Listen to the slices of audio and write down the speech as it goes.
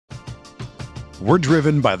We're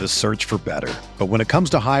driven by the search for better. But when it comes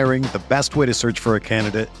to hiring, the best way to search for a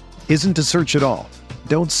candidate isn't to search at all.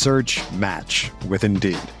 Don't search, match with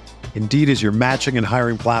Indeed. Indeed is your matching and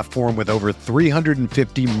hiring platform with over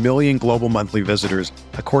 350 million global monthly visitors,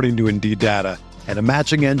 according to Indeed data, and a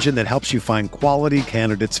matching engine that helps you find quality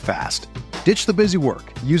candidates fast. Ditch the busy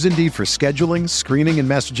work. Use Indeed for scheduling, screening, and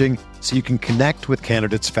messaging so you can connect with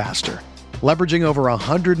candidates faster. Leveraging over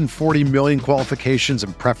 140 million qualifications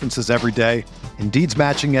and preferences every day, Indeed's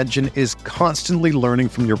matching engine is constantly learning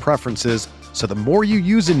from your preferences, so the more you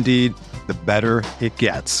use Indeed, the better it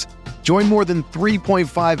gets. Join more than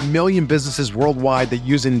 3.5 million businesses worldwide that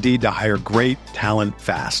use Indeed to hire great talent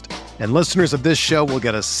fast. And listeners of this show will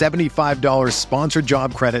get a $75 sponsored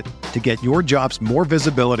job credit to get your jobs more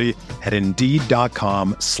visibility at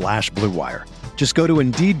Indeed.com/Blue Wire. Just go to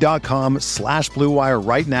Indeed.com/Blue Wire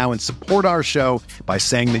right now and support our show by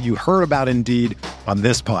saying that you heard about Indeed on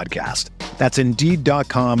this podcast. That's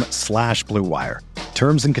Indeed.com/Blue Wire.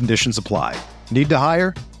 Terms and conditions apply. Need to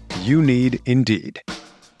hire? You need Indeed.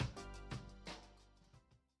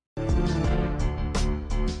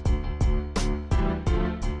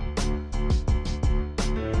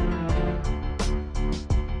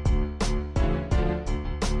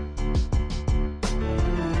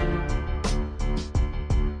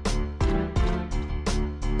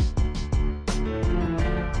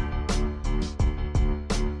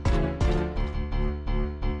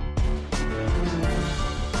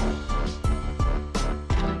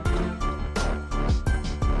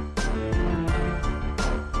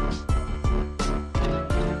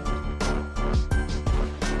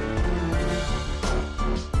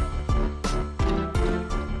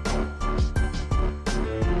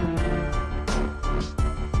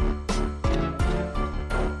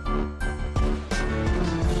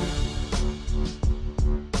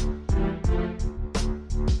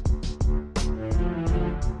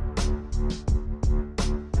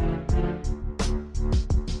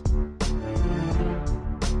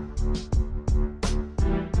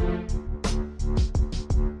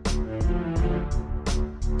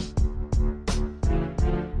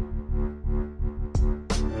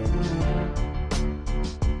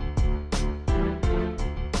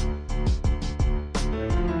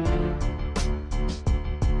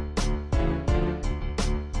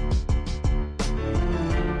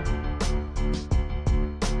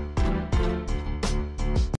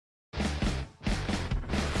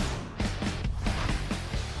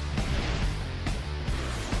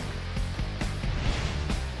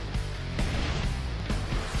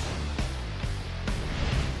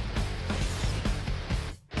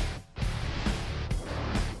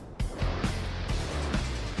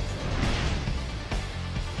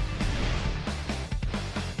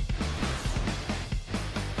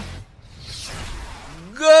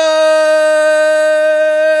 Good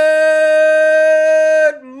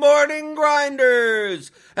morning,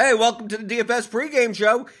 Grinders! Hey, welcome to the DFS pregame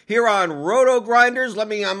show here on Roto Grinders.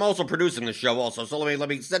 I'm also producing the show also, so let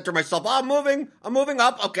me center myself. I'm moving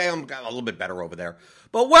up. Okay, I'm a little bit better over there.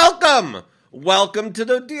 But welcome to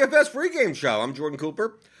the DFS pregame show. I'm Jordan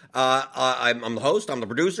Cooper. I'm the host, I'm the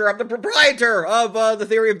producer, I'm the proprietor of the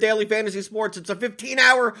Theory of Daily Fantasy Sports. It's a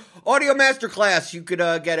 15-hour audio masterclass you could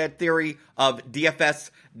get at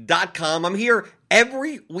theoryofdfs.com. I'm here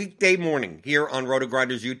every weekday morning here on Roto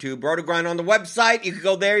Grinders YouTube. Roto Grind on the website. You can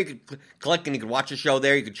go there, you can click and you can watch the show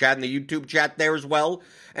there. You can chat in the YouTube chat there as well.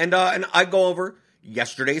 And I go over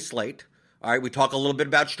yesterday's slate. All right, we talk a little bit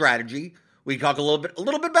about strategy. We talk a little bit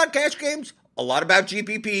about cash games. A lot about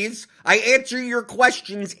GPPs. I answer your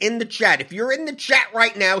questions in the chat. If you're in the chat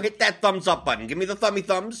right now, hit that thumbs up button. Give me the thummy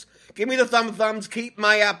thumbs. Give me the thumbs. Keep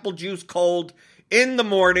my apple juice cold in the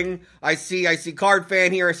morning. I see Card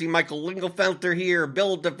Fan here. I see Michael Lingelfelter here.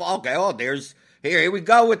 Bill DeVault. Okay, here we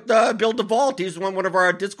go with Bill DeVault. He's one of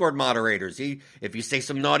our Discord moderators. If you say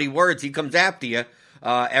some naughty words, he comes after you.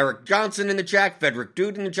 Eric Johnson in the chat. Frederick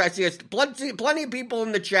Dude in the chat. I see plenty of people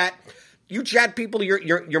in the chat. You chat people,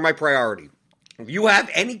 you're my priority. If you have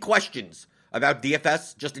any questions about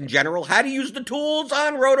DFS, just in general, how to use the tools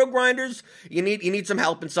on Roto Grinders, you need some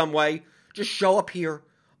help in some way, just show up here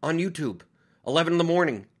on YouTube, 11 in the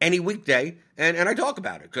morning, any weekday, and I talk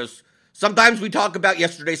about it, because sometimes we talk about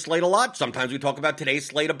yesterday's slate a lot, sometimes we talk about today's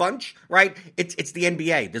slate a bunch, right? It's the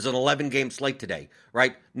NBA. There's an 11-game slate today,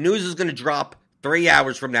 right? News is going to drop 3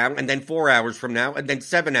 hours from now, and then 4 hours from now, and then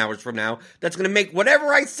 7 hours from now. That's going to make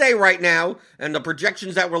whatever I say right now and the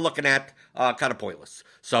projections that we're looking at kind of pointless.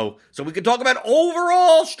 So we could talk about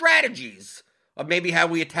overall strategies of maybe how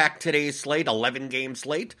we attack today's slate, 11-game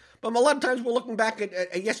slate. But a lot of times we're looking back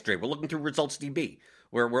at yesterday. We're looking through Results DB.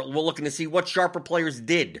 We're looking to see what sharper players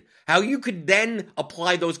did, how you could then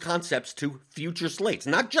apply those concepts to future slates,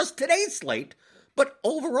 not just today's slate, but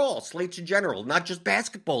overall slates in general, not just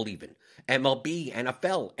basketball even, MLB,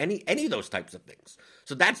 NFL, any of those types of things.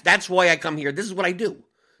 So that's why I come here. This is what I do.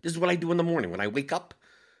 This is what I do in the morning when I wake up.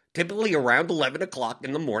 Typically around 11 o'clock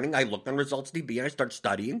in the morning, I look on Results DB and I start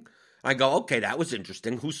studying. I go, okay, that was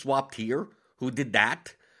interesting. Who swapped here? Who did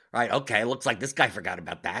that? Right, okay, looks like this guy forgot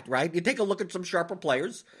about that, right? You take a look at some sharper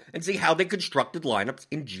players and see how they constructed lineups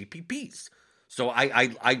in GPPs. So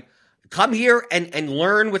I come here and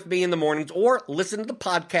learn with me in the mornings or listen to the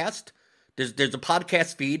podcast. There's a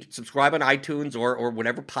podcast feed. Subscribe on iTunes or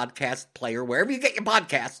whatever podcast player, wherever you get your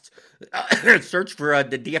podcasts. Search for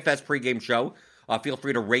the DFS pregame show. Feel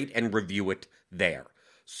free to rate and review it there.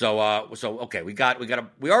 So okay, we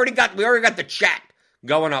already got the chat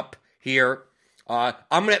going up here.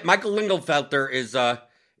 Michael Lingelfelter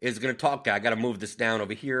is gonna talk. I gotta move this down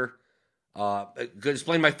over here.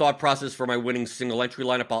 Explain my thought process for my winning single entry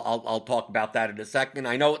lineup. I'll talk about that in a second.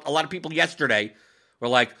 I know a lot of people yesterday were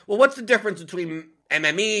like, well, what's the difference between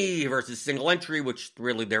MME versus single entry, which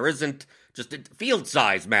really there isn't. Just field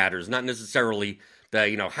size matters, not necessarily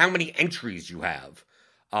how many entries you have.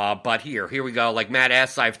 But here we go. Like Matt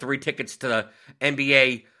S., I have 3 tickets to the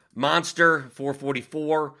NBA Monster,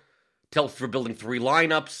 444. Tilt for building 3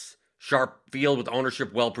 lineups. Sharp field with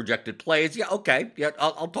ownership, well-projected plays. Yeah, okay. Yeah,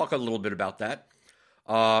 I'll talk a little bit about that.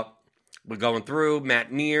 We're going through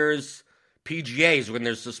Matt Mears. PGAs, when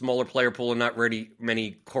there's a smaller player pool and not really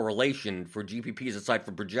many correlation for GPPs aside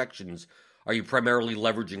from projections, are you primarily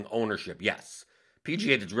leveraging ownership? Yes.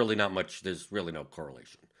 PGA, there's really not much. There's really no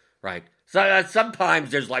correlation, right? So sometimes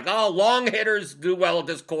there's like, long hitters do well at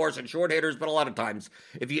this course and short hitters, but a lot of times,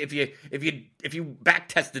 if you back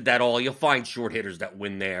tested that all, you'll find short hitters that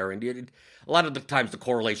win there, and a lot of the times the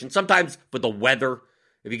correlation. Sometimes with the weather,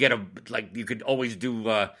 if you get you could always do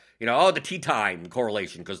the tee time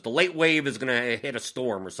correlation because the late wave is going to hit a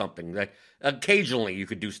storm or something. Occasionally you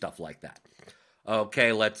could do stuff like that.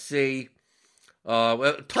 Okay, let's see.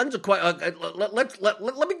 Tons of questions.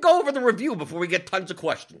 Let me go over the review before we get tons of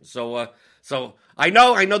questions. So I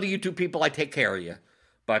know the YouTube people. I take care of you,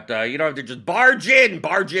 but you don't have to just barge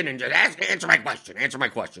in and just answer my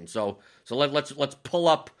question. So let's pull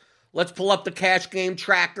up the cash game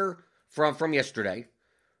tracker from yesterday.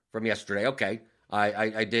 Okay,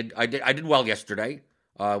 I did well yesterday.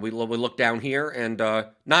 We looked down here and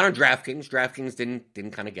not on DraftKings. DraftKings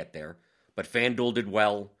didn't kind of get there, but FanDuel did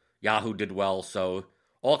well. Yahoo did well, so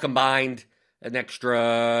all combined, an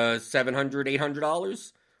extra $700,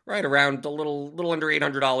 $800, right around a little under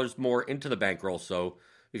 $800 more into the bankroll. So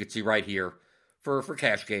you can see right here for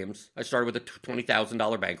cash games, I started with a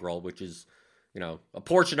 $20,000 bankroll, which is a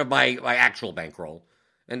portion of my actual bankroll,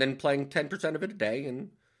 and then playing 10% of it a day,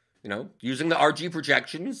 and using the RG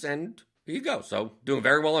projections, and here you go. So doing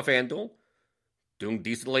very well on FanDuel, doing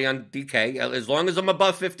decently on DK. As long as I'm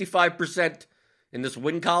above 55%. In this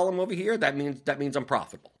win column over here, that means I'm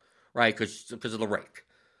profitable, right? Because of the rake.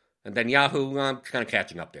 And then Yahoo, I'm kind of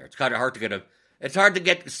catching up there. It's kind of hard to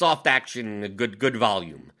get soft action, good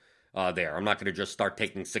volume there. I'm not going to just start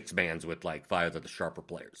taking 6-mans with like 5 of the sharper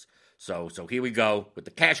players. So here we go with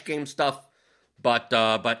the cash game stuff. But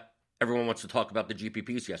everyone wants to talk about the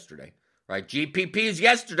GPPs yesterday, right? GPPs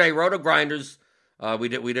yesterday, Roto Grinders. We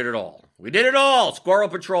did it all. We did it all. Squirrel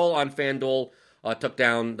Patrol on FanDuel. Took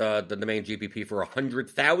down the main GPP for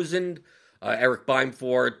 100,000. Eric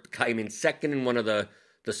Beimford came in second in one of the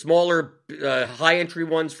smaller high entry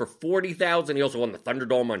ones for 40,000. He also won the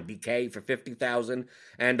Thunderdome on DK for 50,000.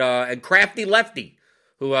 And Crafty Lefty,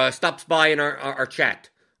 who stops by in our chat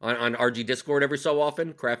on RG Discord every so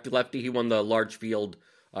often. Crafty Lefty, he won the large field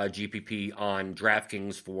GPP on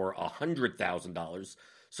DraftKings for $100,000.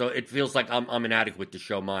 So it feels like I'm inadequate to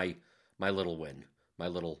show my little win, my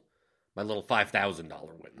little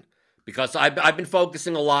 $5,000 win, because I've been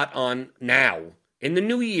focusing a lot on now in the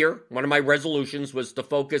new year. One of my resolutions was to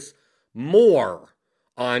focus more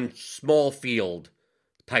on small field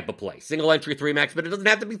type of play, single entry 3 max, but it doesn't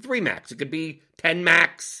have to be 3 max. It could be 10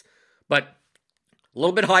 max, but a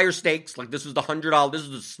little bit higher stakes. Like this is the $100. This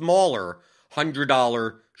is the smaller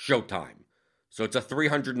 $100 Showtime. So it's a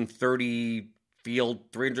 330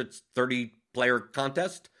 player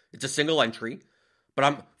contest. It's a single entry. But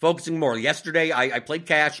I'm focusing more. Yesterday, I played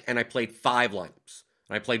cash, and I played 5 lineups.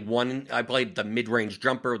 And I played the mid-range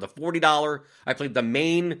jumper, the $40. I played the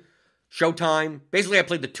main Showtime. Basically, I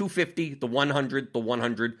played the 250, the 100, the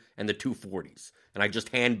 100, and the 240s. And I just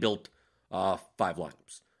hand-built 5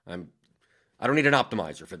 lineups. I don't need an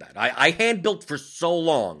optimizer for that. I hand-built for so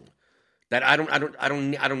long That I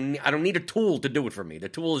don't need a tool to do it for me. The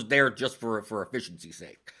tool is there just for efficiency's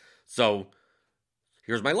sake. So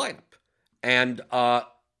here's my lineup. And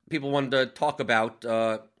people wanted to talk about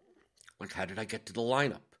how did I get to the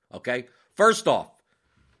lineup? Okay, first off,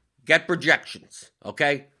 get projections.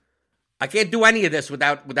 Okay, I can't do any of this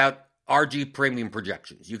without RG Premium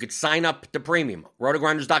projections. You could sign up to Premium,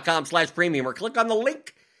 rotogrinders.com/premium, or click on the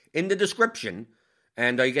link in the description,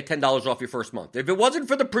 and you get $10 off your first month. If it wasn't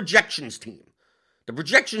for the projections team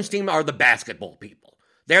are the basketball people.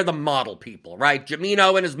 They're the model people, right?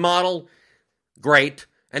 Jamino and his model, great.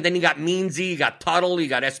 And then you got Meansy, you got Tuttle, you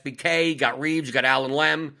got SBK, you got Reeves, you got Alan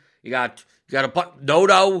Lem, you got a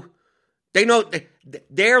Dodo. They know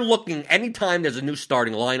they're looking anytime there's a new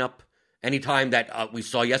starting lineup. Anytime that we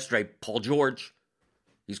saw yesterday, Paul George,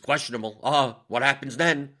 he's questionable. What happens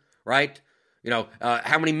then, right?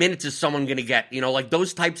 How many minutes is someone going to get? Like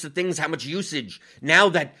those types of things, how much usage. Now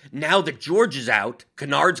that George is out,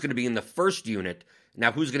 Kennard's going to be in the first unit.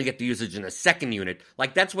 Now who's going to get the usage in the second unit?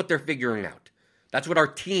 Like that's what they're figuring out. That's what our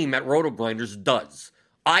team at RotoGrinders does.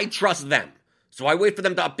 I trust them. So I wait for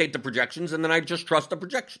them to update the projections, and then I just trust the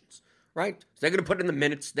projections, right? So they're going to put in the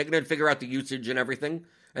minutes. They're going to figure out the usage and everything.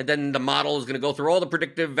 And then the model is going to go through all the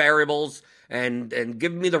predictive variables and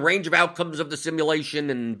give me the range of outcomes of the simulation,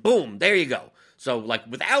 and boom, there you go. So,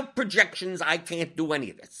 without projections, I can't do any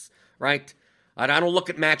of this, right? I don't look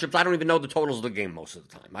at matchups. I don't even know the totals of the game most of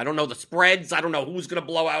the time. I don't know the spreads. I don't know who's going to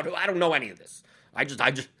blow out who. I don't know any of this. I just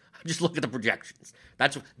look at the projections.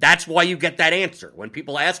 That's why you get that answer. When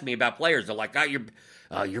people ask me about players, they're like,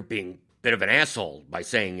 you're being bit of an asshole by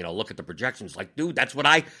saying, look at the projections. Like, dude, that's what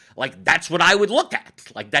I would look at.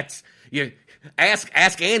 Like, that's,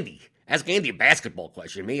 ask Andy. Ask Andy a basketball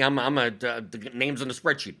question. Me, I'm a names on the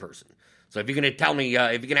spreadsheet person. So if you're going to tell me,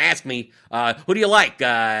 if you're going to ask me, who do you like,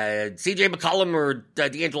 C.J. McCollum or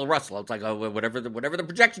D'Angelo Russell? It's like, whatever the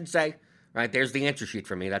projections say, right? There's the answer sheet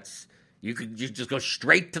for me. You just go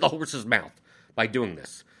straight to the horse's mouth by doing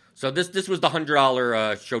this. So this was the $100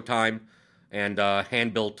 Showtime and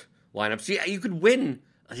hand-built lineup. See, you could win.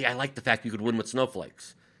 See, I like the fact you could win with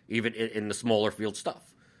snowflakes, even in the smaller field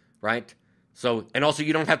stuff, right? So, and also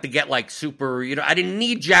you don't have to get super, I didn't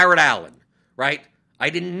need Jared Allen, right? I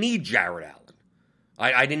didn't need Jared Allen.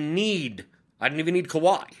 I didn't even need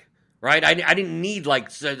Kawhi, right? I didn't need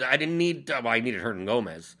I needed Hernan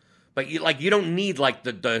Gomez. But you don't need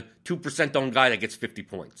the 2% owned guy that gets 50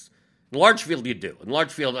 points. In large field, you do. In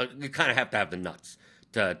large field, you kind of have to have the nuts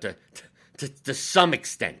to some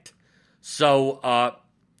extent. So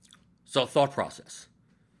thought process.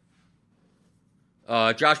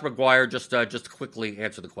 Josh McGuire, just quickly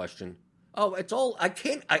answer the question. Oh, it's all I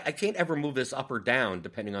can't ever move this up or down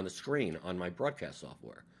depending on the screen on my broadcast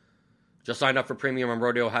software. Just signed up for Premium on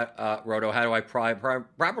Roto. How do I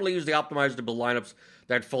properly use the optimizer to build lineups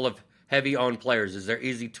that are full of heavy-owned players? Is there an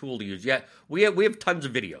easy tool to use? Yeah, we have tons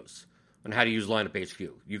of videos on how to use Lineup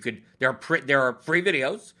HQ. There are free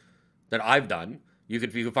videos that I've done. You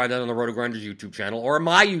can find that on the RotoGrinders YouTube channel or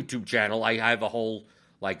my YouTube channel. I have a whole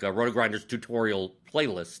a RotoGrinders tutorial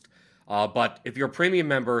playlist. But if you're a premium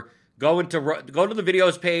member, go to the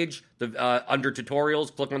videos page under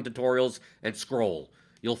tutorials, click on tutorials, and scroll.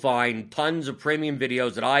 You'll find tons of premium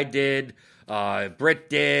videos that I did, Britt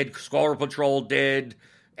did, Squirrel Patrol did,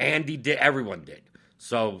 Andy did, everyone did.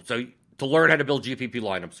 So to learn how to build GPP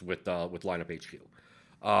lineups with Lineup HQ.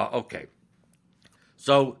 Okay.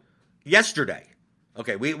 So yesterday,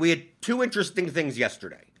 we had two interesting things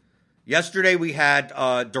yesterday. Yesterday we had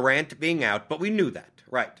Durant being out, but we knew that,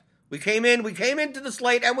 right? We came into the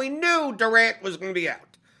slate and we knew Durant was going to be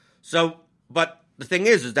out. So, but the thing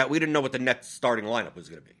is that we didn't know what the Nets starting lineup was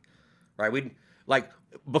going to be, right?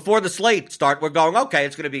 Before the slate start, we're going, okay,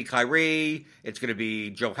 it's going to be Kyrie, it's going to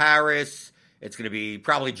be Joe Harris, it's going to be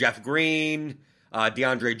probably Jeff Green,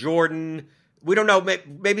 DeAndre Jordan. We don't know.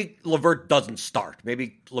 Maybe LeVert doesn't start.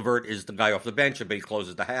 Maybe LeVert is the guy off the bench, but he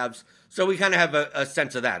closes the halves. So we kind of have a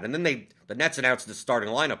sense of that. And then the Nets announced the starting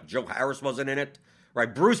lineup. Joe Harris wasn't in it,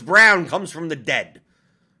 right? Bruce Brown comes from the dead,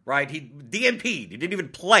 right? He DNP'd. He didn't even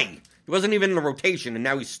play. He wasn't even in the rotation, and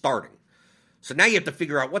now he's starting. So now you have to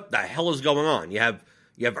figure out what the hell is going on. You have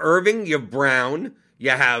Irving, you have Brown,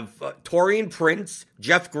 you have Taurean Prince,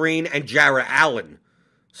 Jeff Green, and Jared Allen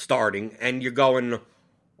starting, and you're going,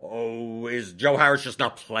 oh, is Joe Harris just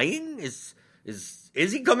not playing? Is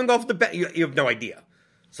he coming off the bench? You have no idea.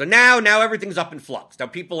 So now everything's up in flux. Now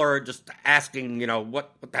people are just asking,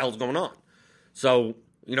 what the hell's going on? So,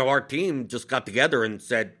 our team just got together and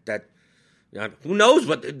said that, who knows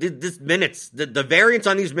what this minutes, the variance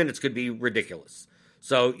on these minutes could be ridiculous.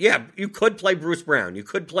 So, yeah, you could play Bruce Brown. You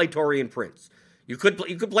could play Taurean Prince. You could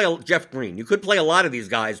play Jeff Green. You could play a lot of these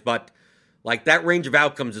guys, but like that range of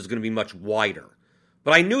outcomes is going to be much wider.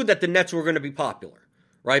 But I knew that the Nets were going to be popular,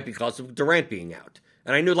 right, because of Durant being out.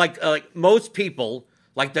 And I knew like most people,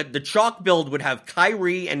 like the chalk build would have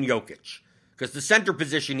Kyrie and Jokic, because the center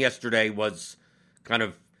position yesterday was kind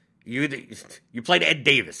of you played Ed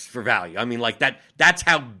Davis for value. I mean, like that's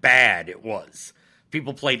how bad it was.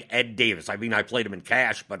 People played Ed Davis. I mean, I played him in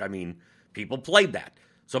cash, but I mean, people played that.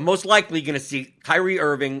 So most likely going to see Kyrie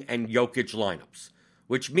Irving and Jokic lineups,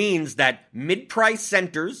 which means that mid-price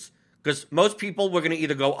centers, because most people were going to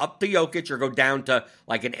either go up to Jokic or go down to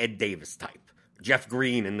like an Ed Davis type, Jeff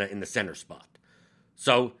Green in the center spot.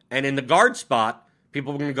 So, and in the guard spot,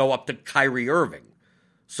 people were going to go up to Kyrie Irving.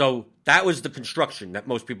 So that was the construction that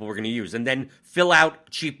most people were going to use, and then fill out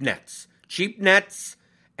cheap nets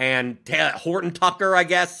and Horton Tucker, I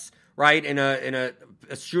guess, right in a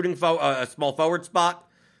shooting a small forward spot,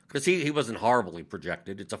 because he wasn't horribly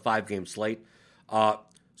projected. It's a 5-game slate.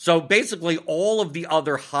 So basically, all of the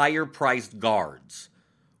other higher-priced guards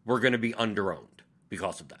were going to be underowned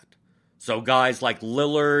because of that. So guys like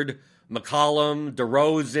Lillard, McCollum,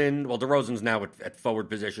 DeRozan, well, DeRozan's now at forward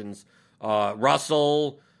positions,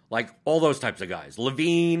 Russell, like all those types of guys.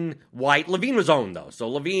 LaVine, White. LaVine was owned, though. So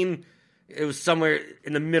LaVine, it was somewhere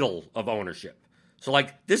in the middle of ownership. So,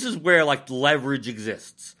 like, this is where, like, leverage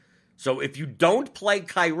exists. So if you don't play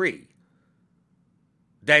Kyrie,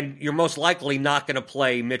 then you're most likely not going to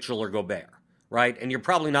play Mitchell or Gobert, right? And you're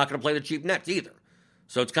probably not going to play the cheap Nets either.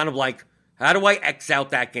 So it's kind of like, how do I X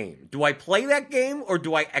out that game? Do I play that game or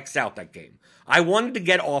do I X out that game? I wanted to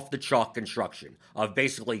get off the chalk construction of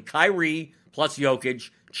basically Kyrie plus Jokic,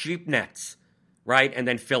 cheap Nets, right? And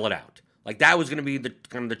then fill it out. Like, that was going to be the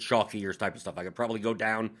kind of the chalkier type of stuff. I could probably go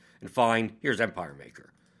down and find, here's Empire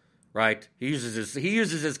Maker, right? He uses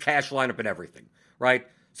his cash lineup and everything, right?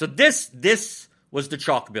 So this was the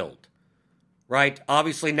chalk build, right?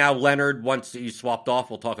 Obviously now Leonard, once he swapped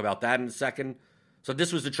off, we'll talk about that in a second. So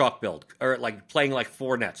this was the chalk build, or like playing like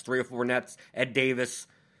 4 nets, 3 or 4 nets, Ed Davis,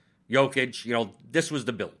 Jokic, this was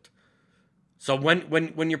the build. So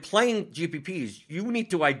when you're playing GPPs, you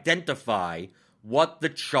need to identify what the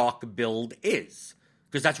chalk build is,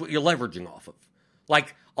 because that's what you're leveraging off of.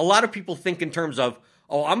 Like, a lot of people think in terms of,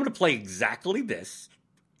 oh, I'm going to play exactly this,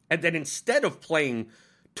 and then instead of playing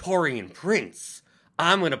Taurean Prince,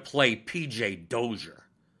 I'm going to play PJ Dozier.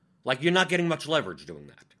 Like, you're not getting much leverage doing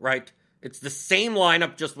that, right? It's the same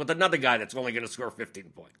lineup, just with another guy that's only going to score 15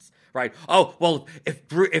 points, right? Oh, well, if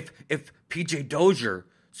PJ Dozier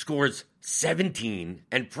scores 17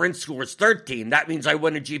 and Prince scores 13, that means I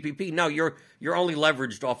win a GPP. No, you're only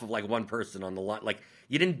leveraged off of like one person on the line. Like,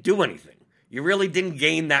 you didn't do anything. You really didn't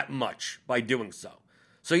gain that much by doing so.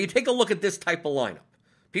 So you take a look at this type of lineup.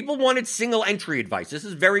 People wanted single entry advice. This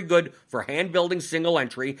is very good for hand building single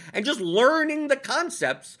entry and just learning the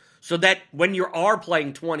concepts so that when you are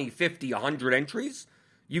playing 20, 50, 100 entries,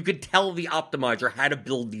 you could tell the optimizer how to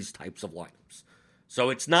build these types of lineups. So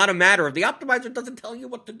it's not a matter of the optimizer doesn't tell you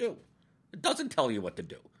what to do. It doesn't tell you what to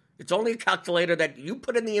do. It's only a calculator that you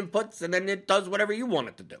put in the inputs and then it does whatever you want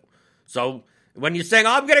it to do. So when you're saying,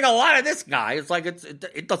 oh, I'm getting a lot of this guy, it's like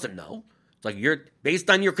it doesn't know. It's like you're based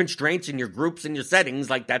on your constraints and your groups and your settings,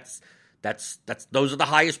 like that's those are the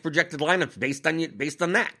highest projected lineups based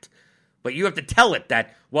on that. But you have to tell it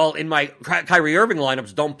that, well, in my Kyrie Irving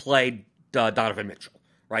lineups, don't play Donovan Mitchell,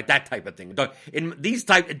 right? That type of thing.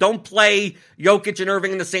 Don't play Jokic and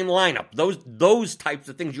Irving in the same lineup. Those types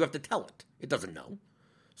of things you have to tell it. It doesn't know.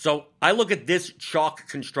 So I look at this chalk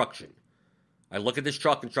construction.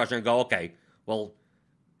 and go, okay, well,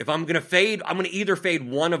 if I'm going to fade, I'm going to either fade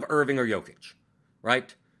one of Irving or Jokic,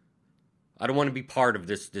 right? I don't want to be part of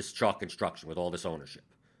this chalk construction with all this ownership,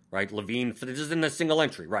 right? LaVine, this is in the single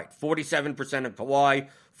entry, right? 47% on Kawhi,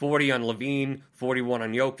 40 on LaVine, 41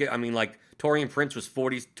 on Jokic. I mean, like, Taurean Prince was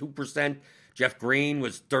 42%. Jeff Green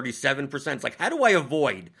was 37%. It's like, how do I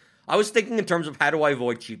avoid? I was thinking in terms of how do I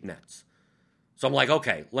avoid cheap nets? So I'm like,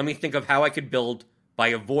 okay, let me think of how I could build by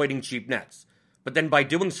avoiding cheap nets. But then by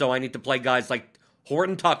doing so, I need to play guys like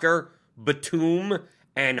Horton Tucker, Batum,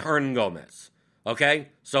 and Hernangomez. Okay?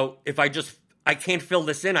 So if I can't fill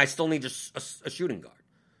this in, I still need a shooting guard,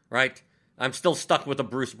 right? I'm still stuck with a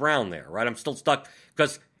Bruce Brown there, right? I'm still stuck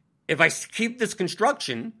because if I keep this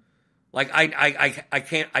construction, like I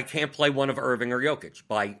can't play one of Irving or Jokic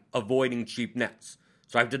by avoiding cheap nets.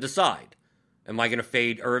 So I have to decide, am I going to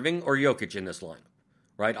fade Irving or Jokic in this lineup,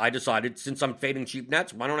 right? I decided since I'm fading cheap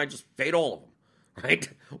nets, why don't I just fade all of them, right?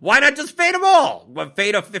 Why not just fade them all?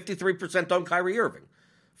 Fade a 53% on Kyrie Irving.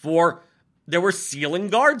 There were ceiling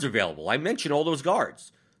guards available. I mentioned all those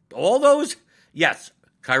guards. All those, yes,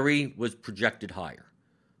 Kyrie was projected higher.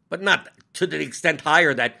 But not to the extent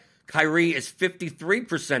higher that Kyrie is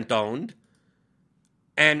 53% owned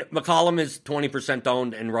and McCollum is 20%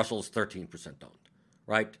 owned and Russell is 13% owned,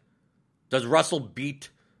 right? Does Russell beat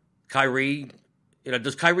Kyrie?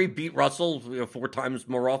 Does Kyrie beat Russell 4 times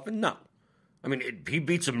more often? No. I mean, he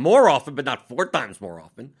beats him more often, but not 4 times more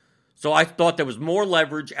often. So I thought there was more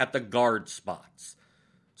leverage at the guard spots.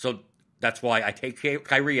 So that's why I take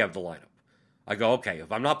Kyrie out of the lineup. I go, okay,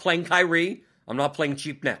 if I'm not playing Kyrie, I'm not playing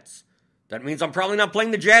cheap Nets. That means I'm probably not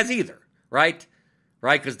playing the Jazz either, right?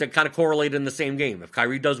 Right? Because they're kind of correlated in the same game. If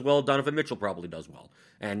Kyrie does well, Donovan Mitchell probably does well.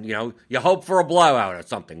 And, you hope for a blowout or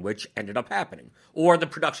something, which ended up happening. Or the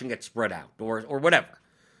production gets spread out, or whatever.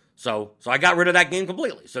 So I got rid of that game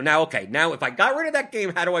completely. So now if I got rid of that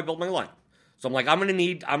game, how do I build my lineup? So I'm like, if I'm going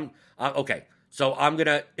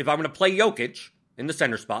to play Jokic in the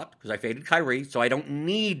center spot, because I faded Kyrie, so I don't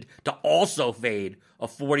need to also fade a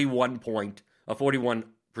 41%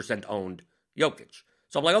 owned Jokic.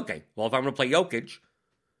 So I'm like, okay, well, if I'm going to play Jokic,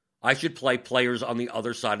 I should play players on the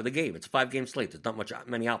other side of the game. It's a 5-game slate. There's not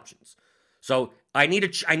many options. So I need a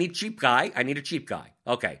cheap guy. I need a cheap guy.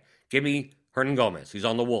 Okay, give me Hernangomez. He's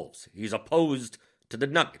on the Wolves. He's opposed to the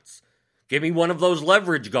Nuggets. Give me one of those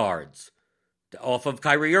leverage guards off of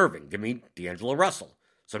Kyrie Irving. Give me D'Angelo Russell.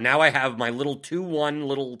 So now I have my little 2-1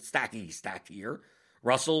 little stack here.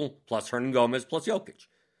 Russell plus Hernangomez plus Jokic.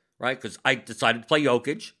 Right? Because I decided to play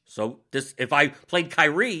Jokic. So if I played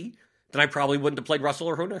Kyrie, then I probably wouldn't have played Russell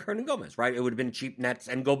or Hernangomez, right? It would have been cheap Nets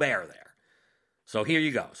and Gobert there. So here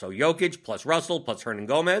you go. So Jokic plus Russell plus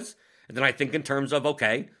Hernangomez. And then I think in terms of,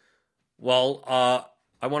 okay, well,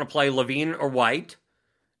 I want to play Levine or White.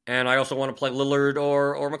 And I also want to play Lillard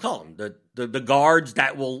or McCollum. The guards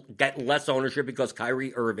that will get less ownership because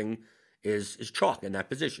Kyrie Irving is chalk in that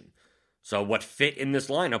position. So what fit in this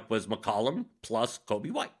lineup was McCollum plus Kobe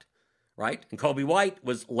White, right? And Kobe White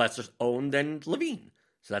was less owned than Levine.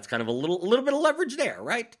 So that's kind of a little bit of leverage there,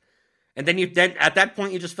 right? And then at that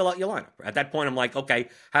point, you just fill out your lineup. At that point, I'm like, okay,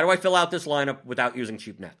 how do I fill out this lineup without using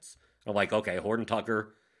cheap Nets? I'm like, okay, Horton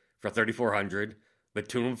Tucker for 3,400,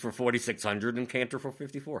 Batum for 4,600, and Cantor for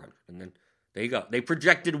 5,400. And then there you go. They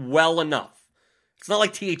projected well enough. It's not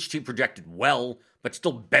like THT projected well, but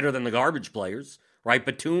still better than the garbage players, right?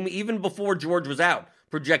 Batum, even before George was out,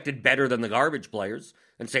 projected better than the garbage players,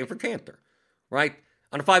 and same for Cantor, right?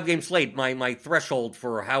 On a 5-game slate, my threshold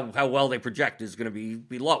for how well they project is going to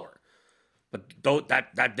be lower. But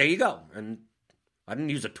there you go. And I didn't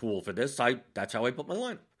use a tool for this. That's how I put my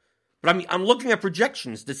lineup. But I'm looking at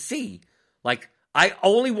projections to see, like, I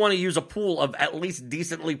only want to use a pool of at least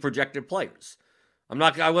decently projected players.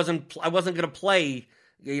 I wasn't going to play,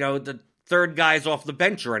 the third guys off the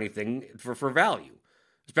bench or anything for value,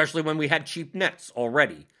 especially when we had cheap Nets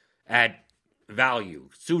already at value,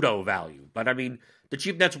 pseudo value. But I mean, the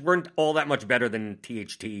cheap Nets weren't all that much better than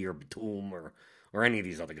THT or Batum or any of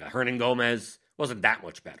these other guys. Hernangomez wasn't that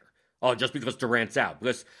much better. Oh, just because Durant's out.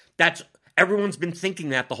 Because everyone's been thinking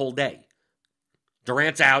that the whole day.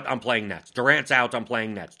 Durant's out, I'm playing Nets. Durant's out, I'm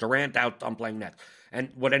playing Nets. Durant out, I'm playing Nets.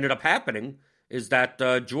 And what ended up happening is that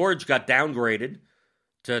George got downgraded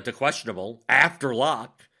to questionable after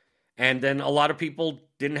lock, and then a lot of people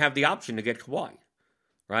didn't have the option to get Kawhi,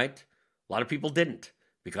 right? A lot of people didn't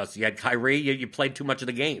because you had Kyrie, you played too much of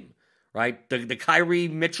the game, right? The Kyrie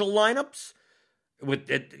Mitchell lineups,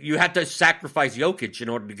 you had to sacrifice Jokic in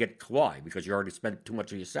order to get Kawhi because you already spent too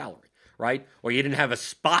much of your salary. Right? Or you didn't have a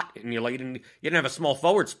spot in your, you didn't have a small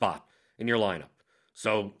forward spot in your lineup.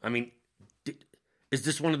 So, I mean, is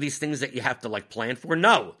this one of these things that you have to plan for?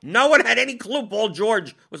 No. No one had any clue Paul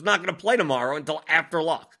George was not going to play tomorrow until after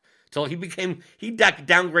lock. Until he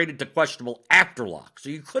downgraded to questionable after lock. So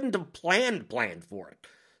you couldn't have planned for it.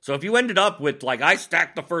 So if you ended up with, I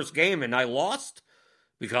stacked the first game and I lost,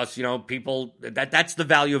 because, people, that's the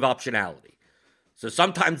value of optionality. So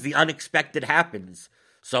sometimes the unexpected happens.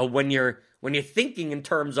 So when you're thinking in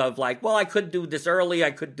terms of well, I could do this early,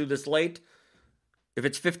 I could do this late, if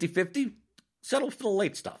it's 50-50, settle for the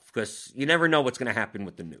late stuff because you never know what's going to happen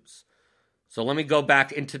with the news. So let me go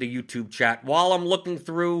back into the YouTube chat. While I'm looking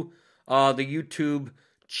through the YouTube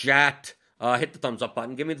chat, hit the thumbs up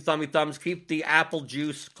button. Give me the thumbs. Keep the apple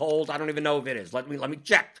juice cold. I don't even know if it is. Let me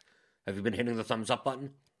check. Have you been hitting the thumbs up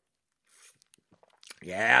button?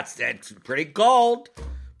 Yeah, it's pretty cold.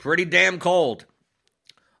 Pretty damn cold.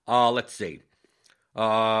 Let's see.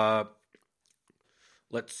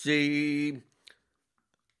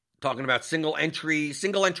 Talking about single entry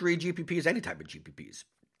GPPs, any type of GPPs.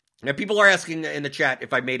 Now, people are asking in the chat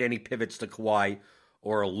if I made any pivots to Kawhi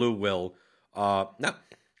or Lou Will. No,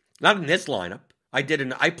 not in this lineup. I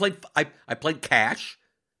played cash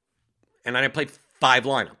And I played 5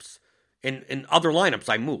 lineups. In other lineups,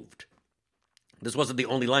 I moved. This wasn't the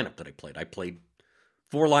only lineup that I played. I played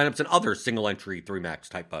 4 lineups in other single-entry 3-max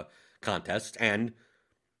type of contests, and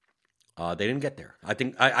they didn't get there. I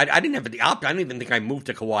think I didn't have the option. I didn't even think I moved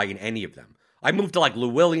to Kawhi in any of them. I moved to like Lou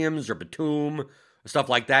Williams or Batum, stuff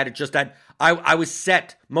like that. It's just that I was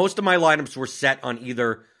set. Most of my lineups were set on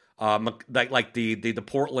either like the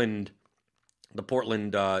Portland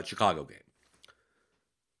Chicago game.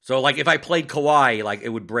 So like if I played Kawhi, like it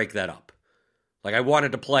would break that up. Like I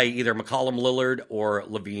wanted to play either McCollum Lillard or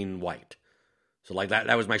Levine White. So like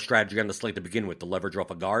that was my strategy on the slate to begin with, to leverage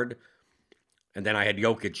off a guard. And then I had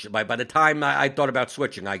Jokic. By the time I thought about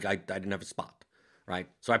switching, I didn't have a spot, right?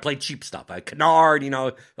 So I played cheap stuff. I had Kennard,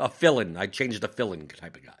 a fill-in. I changed the fill-in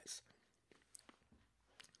type of guys.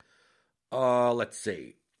 Let's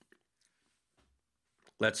see.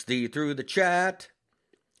 Let's see through the chat.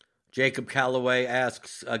 Jacob Calloway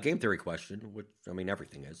asks a game theory question, which,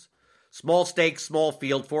 everything is. Small stakes, small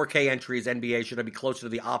field, 4K entries, NBA, should I be closer to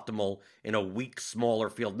the optimal in a weak, smaller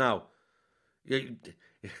field? No.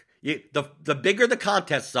 The bigger the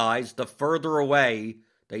contest size, the further away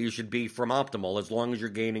that you should be from optimal, as long as you're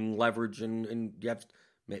gaining leverage and you have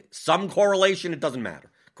some correlation. It doesn't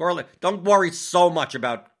matter. Don't worry so much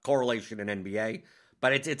about correlation in NBA,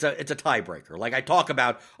 but it's a tiebreaker. Like I talk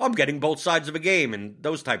about, I'm getting both sides of a game and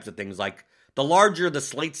those types of things. Like the larger the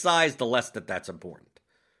slate size, the less that's important,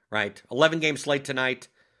 right? 11-game slate tonight.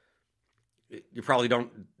 You probably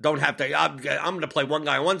don't have to. I'm going to play one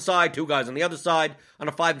guy on one side, 2 guys on the other side on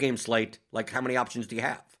a 5-game slate. Like, how many options do you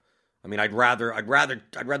have? I'd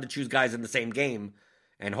rather choose guys in the same game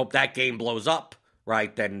and hope that game blows up,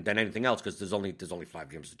 right? Than anything else, because there's only 5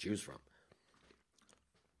 games to choose from.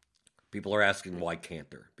 People are asking why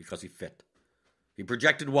Kanter, because he fit. He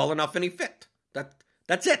projected well enough and he fit.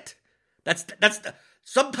 That's it.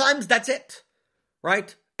 Sometimes that's it,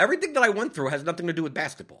 right? Everything that I went through has nothing to do with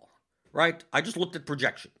basketball. Right? I just looked at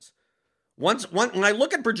projections. When I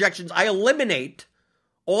look at projections, I eliminate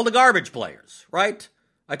all the garbage players, right?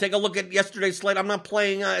 I take a look at yesterday's slate. I'm not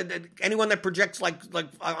playing anyone that projects like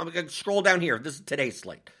I'm going to scroll down here. This is today's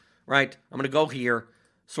slate, right? I'm going to go here,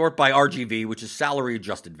 sort by RGV, which is salary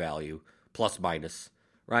adjusted value, plus minus,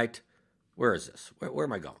 right? Where is this? Where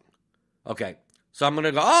am I going? Okay. So I'm going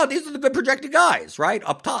to go, these are the good projected guys, right?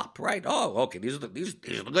 Up top, right? Oh, okay. These are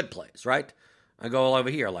the good plays, right? I go all over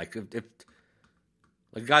here, like if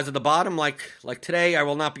like guys at the bottom, like today, I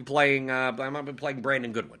will not be playing. I'm not be playing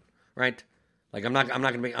Brandon Goodwin, right? Like I'm not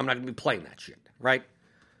gonna be playing that shit, right?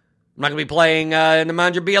 I'm not gonna be playing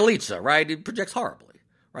Nemanja Bjelica, right? He projects horribly,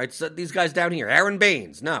 right? So these guys down here, Aaron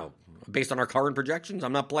Baines, no, based on our current projections,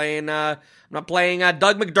 I'm not playing. Doug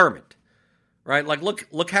McDermott, right? Like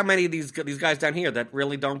look how many of these guys down here that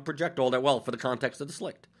really don't project all that well for the context of the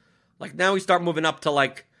slate. Like now we start moving up to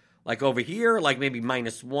like over here, like maybe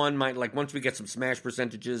 -1, like once we get some smash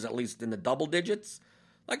percentages, at least in the double digits,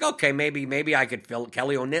 like, okay, maybe I could fill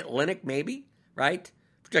Kelly Olynyk, maybe, right?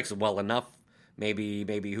 Projects well enough.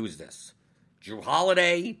 Maybe who's this? Drew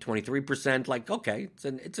Holiday, 23%, like, okay,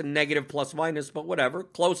 it's a negative plus minus, but whatever,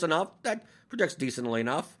 close enough, that projects decently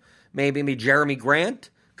enough. Maybe Jeremy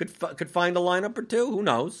Grant could find a lineup or two, who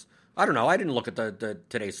knows? I don't know, I didn't look at the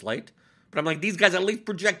today's slate. But I'm like, these guys at least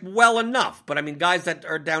project well enough. But guys that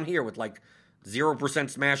are down here with like 0%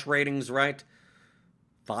 smash ratings, right?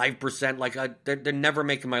 5%, like they're never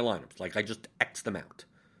making my lineups. Like I just X them out.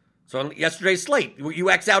 So on yesterday's slate, you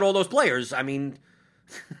X out all those players. you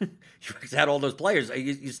X out all those players.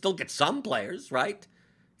 You still get some players, right?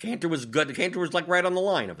 Kanter was good. Kanter was like right on the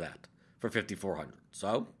line of that for 5,400.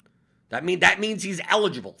 So that means he's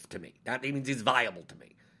eligible to me. That means he's viable to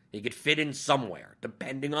me. He could fit in somewhere,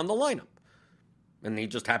 depending on the lineup. And he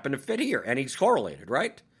just happened to fit here, and he's correlated,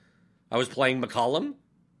 right? I was playing McCollum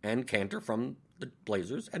and Kanter from the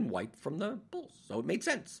Blazers and White from the Bulls, so it made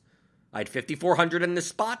sense. I had 5,400 in this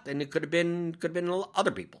spot, and it could have been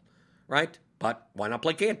other people, right? But why not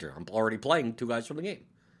play Kanter? I'm already playing 2 guys from the game,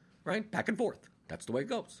 right? Back and forth. That's the way it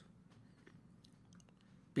goes.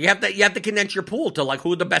 But you have to condense your pool to like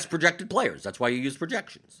who are the best projected players. That's why you use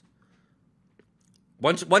projections.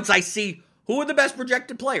 Once I see who are the best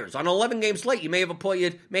projected players on an 11-game slate, you may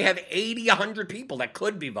have 80, 100 people that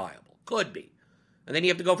could be viable, and then you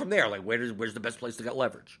have to go from there. Like where's the best place to get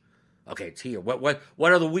leverage? Okay, it's here. What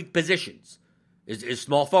are the weak positions? Is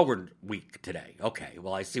small forward weak today? Okay,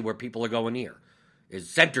 well I see where people are going here. Is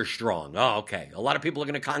center strong? Oh, okay. A lot of people are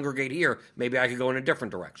going to congregate here. Maybe I could go in a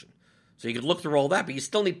different direction. So you could look through all that, but you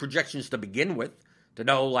still need projections to begin with to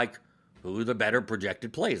know like who the better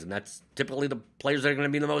projected plays, and that's typically the players that are going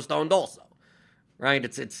to be the most owned also. Right?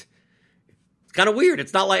 It's It's kind of weird.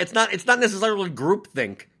 It's not necessarily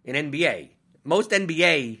groupthink in NBA. Most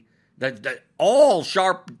NBA, all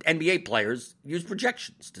sharp NBA players use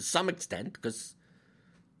projections to some extent because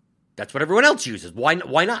that's what everyone else uses. Why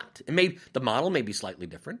not? The model may be slightly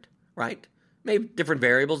different, right? Maybe different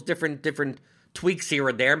variables, different tweaks here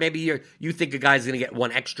or there. Maybe you think a guy's going to get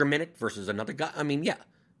one extra minute versus another guy. I mean, yeah,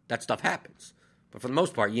 that stuff happens. But for the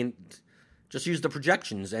most part, you just use the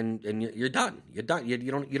projections and you're done. You're done. You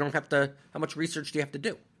don't have to. How much research do you have to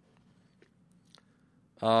do?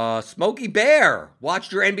 Smokey Bear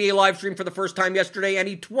watched your NBA live stream for the first time yesterday and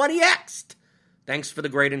he 20x'd. Thanks for the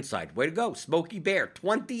great insight. Way to go, Smokey Bear,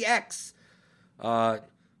 20x.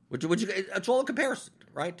 It's all a comparison,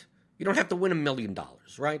 right? You don't have to win $1 million,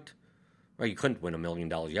 right? Well, you couldn't win $1 million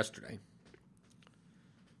yesterday.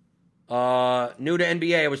 New to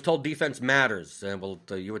NBA, I was told defense matters.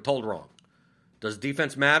 You were told wrong. Does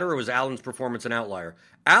defense matter, or was Allen's performance an outlier?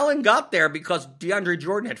 Allen got there because DeAndre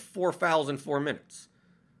Jordan had 4 fouls in 4 minutes.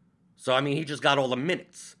 So, I mean, he just got all the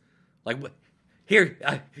minutes. Like, here,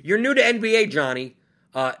 you're new to NBA, Johnny.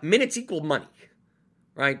 Minutes equal money,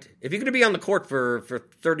 right? If you're going to be on the court for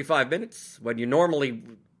 35 minutes, when you normally,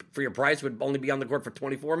 for your price, would only be on the court for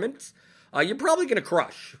 24 minutes, you're probably going to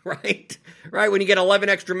crush, right? Right? When you get 11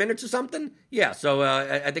 extra minutes or something? Yeah, so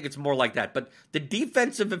I think it's more like that. But the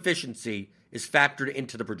defensive efficiency is factored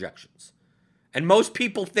into the projections. And most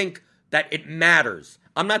people think that it matters.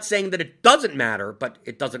 I'm not saying that it doesn't matter, but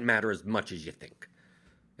it doesn't matter as much as you think.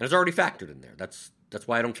 And it's already factored in there. That's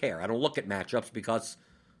why I don't care. I don't look at matchups because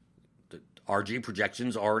the RG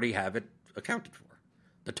projections already have it accounted for.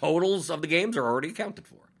 The totals of the games are already accounted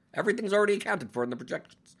for. Everything's already accounted for in the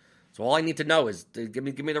projections. So all I need to know is to give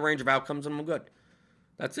me the range of outcomes and I'm good.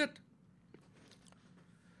 That's it.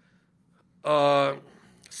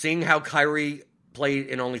 Seeing how Kyrie played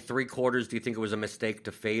in only 3 quarters, do you think it was a mistake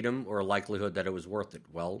to fade him or a likelihood that it was worth it?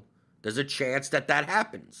 Well, there's a chance that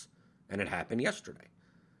happens. And it happened yesterday.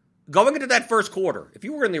 Going into that first quarter, if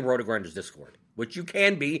you were in the RotoGrinders Discord, which you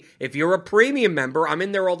can be if you're a premium member, I'm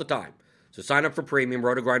in there all the time. So sign up for premium,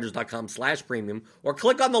 rotogrinders.com/premium, or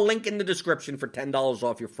click on the link in the description for $10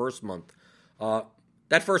 off your first month.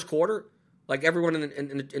 That first quarter, like everyone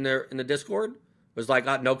in the Discord was like,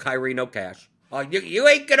 no Kyrie, no cash. You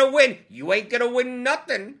ain't gonna win. You ain't gonna win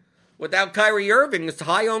nothing without Kyrie Irving. It's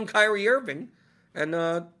high-owned Kyrie Irving. And,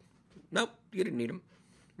 nope, you didn't need him,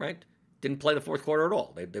 right? Didn't play the fourth quarter at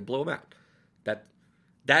all. They blew him out.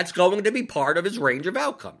 That's going to be part of his range of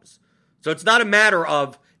outcomes. So it's not a matter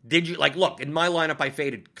of, look, in my lineup, I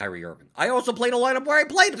faded Kyrie Irving. I also played a lineup where I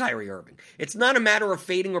played Kyrie Irving. It's not a matter of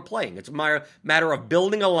fading or playing. It's a matter of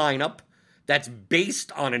building a lineup that's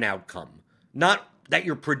based on an outcome, not that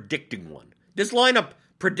you're predicting one. This lineup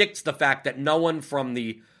predicts the fact that no one from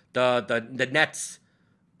the Nets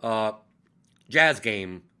Jazz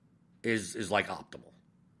game is like optimal.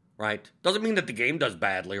 Right? Doesn't mean that the game does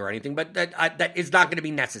badly or anything, but that is not going to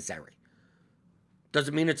be necessary.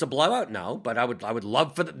 Doesn't mean it's a blowout, no, but I would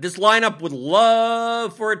love for this lineup would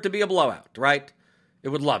love for it to be a blowout, right? It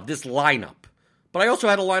would love this lineup. But I also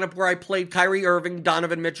had a lineup where I played Kyrie Irving,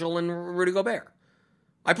 Donovan Mitchell, and Rudy Gobert.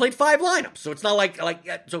 I played 5 lineups, so it's not like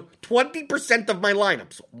so 20% of my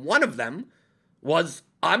lineups, one of them was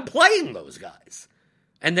I'm playing those guys.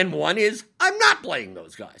 And then one is I'm not playing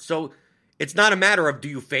those guys. So it's not a matter of do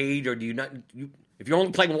you fade or do you not. If you're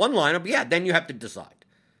only playing one lineup, yeah, then you have to decide.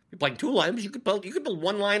 If you're playing 2 lineups, you could build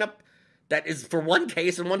one lineup that is for one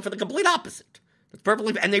case and one for the complete opposite. That's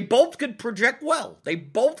perfectly, and they both could project well. They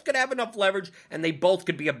both could have enough leverage, and they both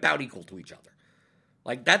could be about equal to each other.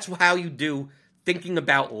 Like that's how you do thinking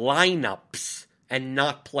about lineups and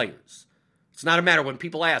not players. It's not a matter when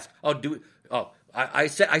people ask, I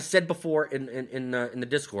said before in the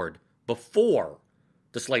Discord before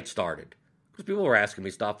the slate started. Because people were asking me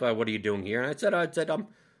stuff, what are you doing here? And I said I'm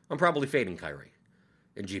probably fading Kyrie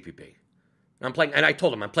in GPP. And I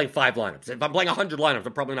told him I'm playing 5 lineups. If I'm playing 100 lineups,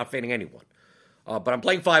 I'm probably not fading anyone. But I'm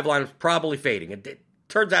playing 5 lineups, probably fading. It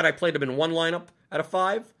turns out I played him in 1 lineup out of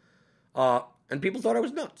 5. And people thought I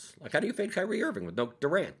was nuts. Like, how do you fade Kyrie Irving with no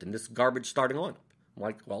Durant in this garbage starting lineup? I'm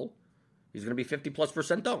like, well, he's going to be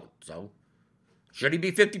 50+% owned. So should he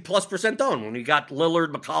be 50+% owned when you got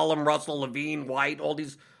Lillard, McCollum, Russell, Levine, White, all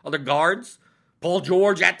these other guards? Paul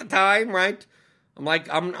George at the time, right? I'm like,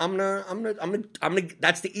 I'm gonna.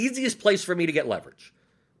 That's the easiest place for me to get leverage.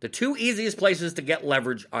 The 2 easiest places to get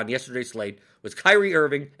leverage on yesterday's slate was Kyrie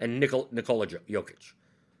Irving and Nikola Jokic.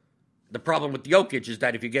 The problem with Jokic is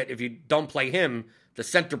that if you don't play him, the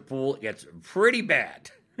center pool gets pretty bad.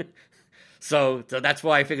 so that's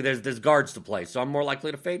why I figured there's guards to play. So I'm more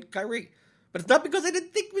likely to fade Kyrie. But it's not because I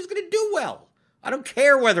didn't think he was going to do well. I don't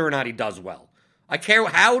care whether or not he does well. I care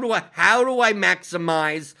how do I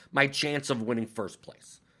maximize my chance of winning first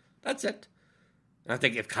place. That's it. And I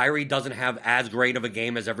think if Kyrie doesn't have as great of a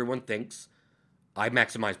game as everyone thinks, I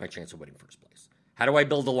maximize my chance of winning first place. How do I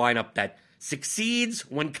build a lineup that succeeds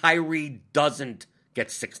when Kyrie doesn't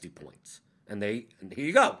get 60 points? And here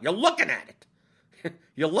you go. You're looking at it.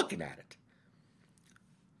 You're looking at it.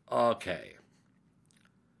 Okay.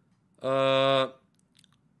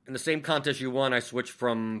 In the same contest you won, I switched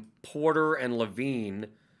from Porter and Levine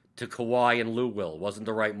to Kawhi and Lou Will. Wasn't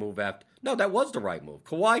the right move after. No, that was the right move.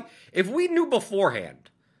 Kawhi, if we knew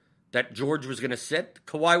beforehand that George was going to sit,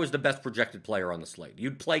 Kawhi was the best projected player on the slate.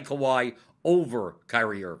 You'd play Kawhi over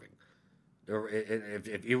Kyrie Irving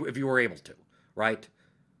if you were able to, right?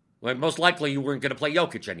 Well, most likely you weren't going to play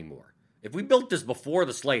Jokic anymore. If we built this before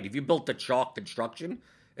the slate, if you built the chalk construction,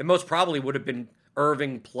 it most probably would have been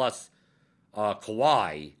Irving plus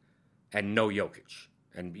Kawhi and no Jokic.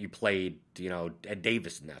 And you played, Ed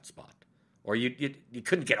Davis in that spot. Or you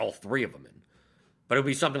couldn't get all three of them in. But it would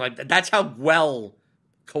be something like that. That's how well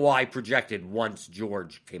Kawhi projected once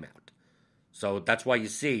George came out. So that's why you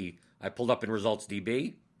see, I pulled up in results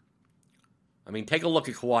DB. I mean, take a look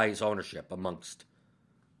at Kawhi's ownership amongst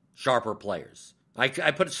sharper players. I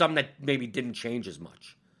put some that maybe didn't change as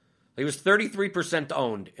much. He was 33%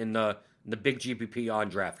 owned in the big GPP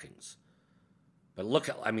on DraftKings. But look,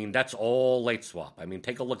 that's all late swap.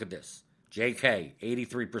 Take a look at this. JK,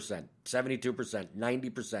 83%, 72%,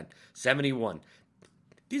 90%, 71%.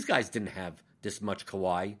 These guys didn't have this much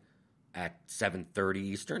Kawhi at 7:30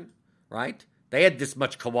 Eastern, right? They had this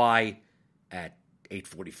much Kawhi at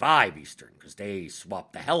 8:45 Eastern because they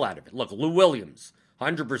swapped the hell out of it. Look, Lou Williams,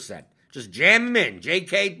 100%. Just jam him in.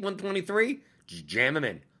 JK, 123, just jam him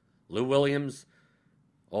in. Lou Williams,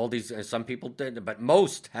 all these, some people did, but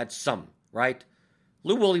most had some, right?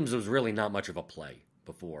 Lou Williams was really not much of a play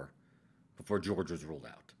before George was ruled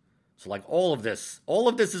out. So like all of this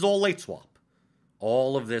is all late swap.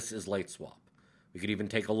 All of this is late swap. We could even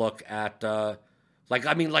take a look at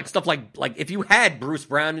stuff like if you had Bruce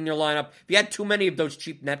Brown in your lineup, if you had too many of those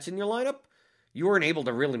cheap Nets in your lineup, you weren't able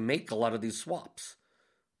to really make a lot of these swaps.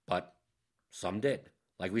 But some did.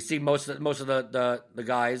 Like we see most of the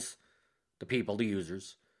guys, the people, the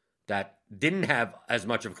users that didn't have as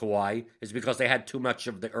much of Kawhi is because they had too much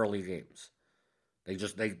of the early games. They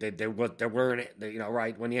weren't,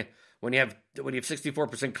 right? When you have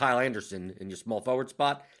 64% Kyle Anderson in your small forward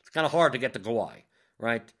spot, it's kind of hard to get to Kawhi,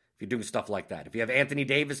 right? If you're doing stuff like that. If you have Anthony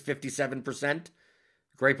Davis 57%,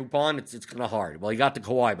 Grey Poupon, it's kind of hard. Well, he got to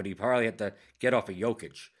Kawhi, but he probably had to get off of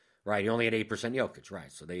Jokic, right? He only had 8% Jokic,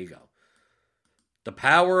 right? So there you go. The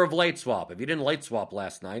power of late swap. If you didn't late swap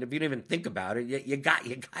last night, if you didn't even think about it, you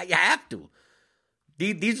have to.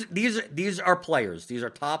 These are players. These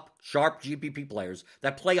are top, sharp GPP players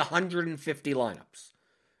that play 150 lineups.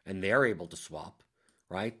 And they're able to swap,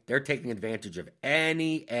 right? They're taking advantage of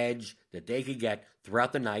any edge that they could get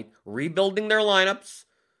throughout the night, rebuilding their lineups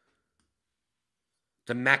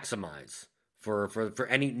to maximize for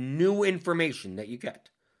any new information that you get.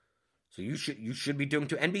 So you should be doing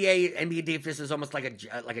too. NBA DFS is almost like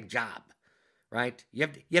a job, right? You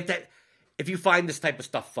have to. If you find this type of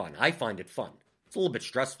stuff fun, I find it fun. It's a little bit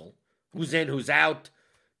stressful. Who's in, who's out?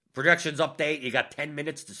 Projections update. You got 10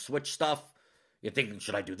 minutes to switch stuff. You're thinking,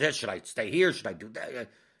 should I do this? Should I stay here? Should I do that?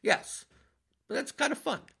 Yes, but that's kind of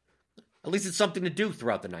fun. At least it's something to do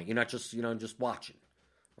throughout the night. You're not just just watching,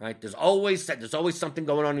 right? There's always something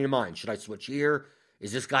going on in your mind. Should I switch here?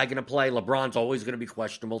 Is this guy going to play? LeBron's always going to be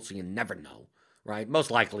questionable, so you never know, right? Most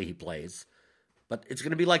likely he plays. But it's going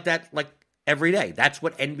to be like that like every day. That's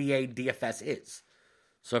what NBA DFS is.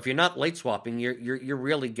 So if you're not late swapping, you're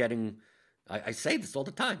really getting, I say this all the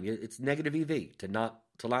time, it's negative EV to not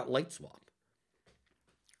late swap.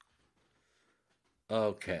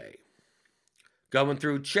 Okay. Going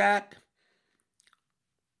through chat.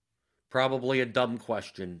 Probably a dumb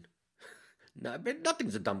question. No,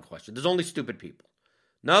 nothing's a dumb question. There's only stupid people.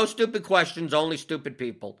 No stupid questions, only stupid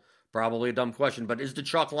people. Probably a dumb question, but is the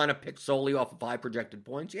chalk lineup picked solely off of high projected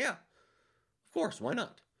points? Yeah. Of course, why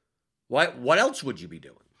not? What else would you be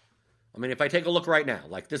doing? If I take a look right now,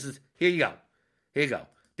 like this is, here you go.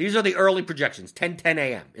 These are the early projections, 10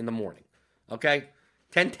 a.m. in the morning. Okay?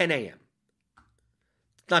 10 a.m.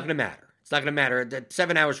 It's not going to matter. It's not going to matter.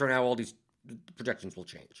 7 hours from now, all these projections will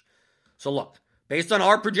change. So look, based on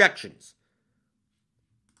our projections,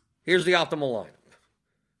 here's the optimal lineup.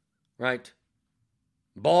 Right?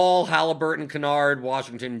 Ball, Halliburton, Kennard,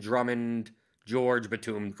 Washington, Drummond, George,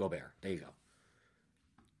 Batum, Gobert. There you go.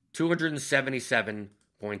 277.7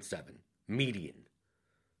 median.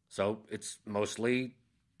 So it's mostly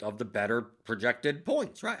of the better projected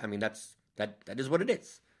points, right? That's That is what it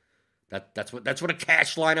is. That's what a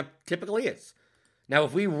cash lineup typically is. Now,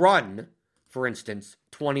 if we run, for instance,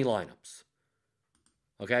 20 lineups,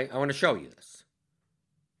 okay, I want to show you this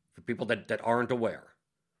for people that aren't aware.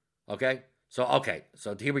 Okay, so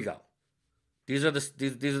here we go. These are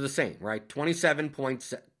the same, right?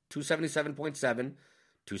 277.7,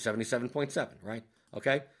 277.7, right?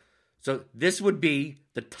 Okay, so this would be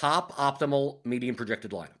the top optimal median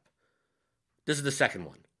projected lineup. This is the second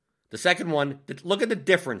one. The second one, look at the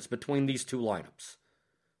difference between these two lineups.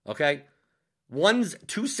 Okay? One's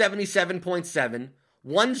 277.7,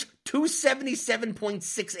 one's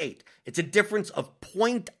 277.68. It's a difference of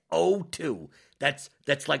 0.02. That's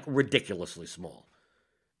like ridiculously small.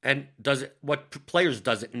 And what players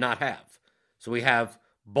does it not have? So we have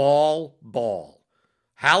Ball.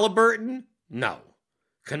 Halliburton, no.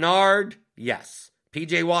 Kennard, yes.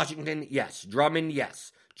 P.J. Washington, yes. Drummond,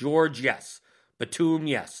 yes. George, yes. Batum,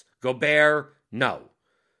 yes. Gobert, no.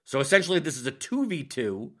 So essentially this is a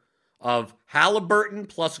 2v2 of Halliburton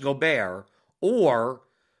plus Gobert or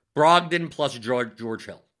Brogdon plus George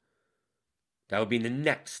Hill. That would be the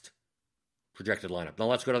next projected lineup. Now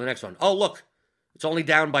let's go to the next one. Oh, look. It's only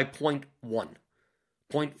down by 0.1.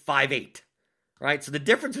 0.58. Right? So the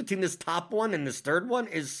difference between this top one and this third one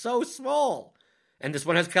is so small. And this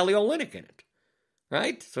one has Kelly Olynyk in it.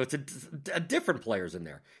 Right? So it's a different players in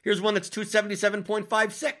there. Here's one that's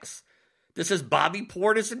 277.56. This has Bobby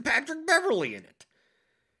Portis and Patrick Beverley in it.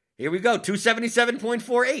 Here we go,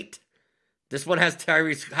 277.48. This one has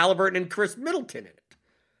Tyrese Halliburton and Chris Middleton in it.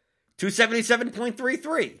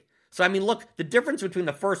 277.33. So, I mean, look, the difference between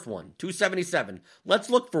the first one, 277. Let's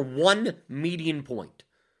look for one median point.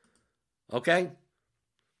 Okay?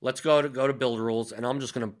 Let's go to build rules, and I'm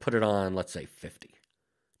just going to put it on, let's say, 50.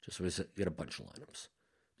 Just so we get a bunch of lineups.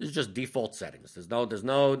 This is just default settings. There's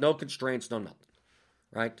no constraints, no nothing.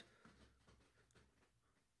 Right?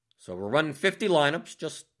 So we're running 50 lineups,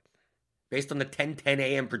 just based on the 10:10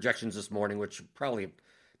 a.m. projections this morning, which probably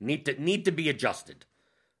need to be adjusted.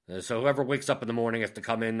 So whoever wakes up in the morning has to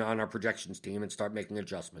come in on our projections team and start making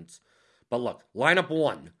adjustments. But look, lineup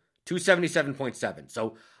 1, 277.7.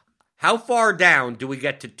 So how far down do we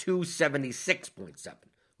get to 276.7,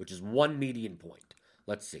 which is one median point?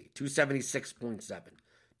 Let's see, 276.7,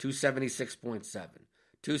 276.7,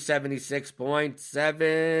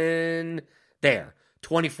 276.7, there,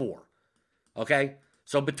 24. Okay?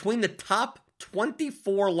 So between the top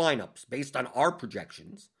 24 lineups, based on our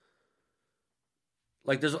projections,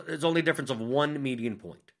 like there's only a difference of one median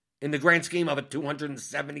point. In the grand scheme of a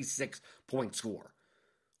 276-point score,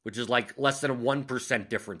 which is like less than a 1%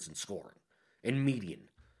 difference in scoring, in median.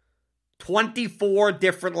 24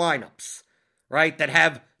 different lineups, right, that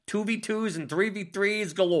have 2v2s and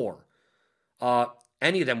 3v3s galore.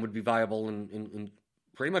 Any of them would be viable in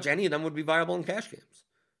pretty much any of them would be viable in cash games.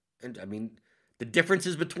 And, I mean, the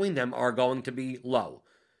differences between them are going to be low.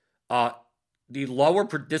 The lower,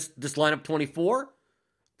 this lineup 24,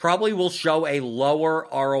 probably will show a lower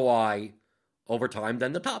ROI over time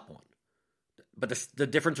than the top one. But the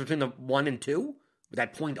difference between the 1 and 2,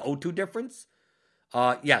 that 0.02 difference,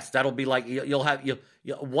 yes, that'll be like, you'll have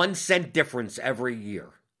 1 cent difference every year.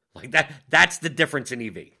 Like that's the difference in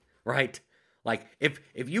EV, right? Like if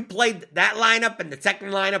you played that lineup and the second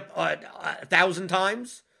lineup 1,000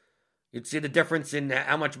 times, you'd see the difference in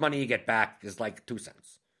how much money you get back is like 2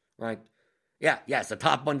 cents, right? Yeah, yes, the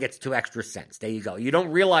top one gets 2 extra cents. There you go. You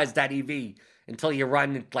don't realize that EV until you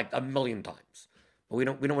run it like 1,000,000 times. But we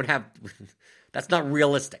don't have, that's not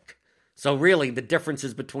realistic. So really, the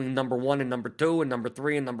differences between number 1 and number 2 and number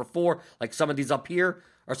 3 and number 4, like some of these up here,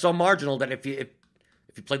 are so marginal that if you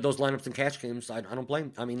played those lineups in cash games, I don't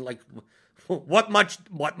blame. I mean, like, what much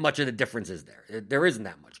of the difference is there? There isn't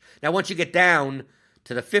that much. Now, once you get down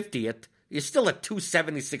to the 50th, you're still at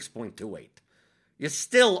 276.28. You're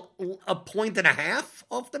still a 1.5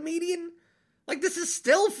 off the median. Like, this is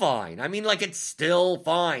still fine. I mean, like, it's still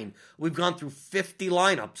fine. We've gone through 50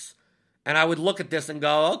 lineups, and I would look at this and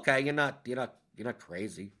go, okay, you're not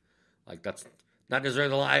crazy. Like, that's not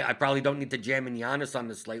necessarily. I probably don't need to jam in Giannis on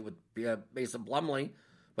the slate with Mason Plumlee.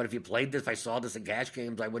 But if you played this, if I saw this in cash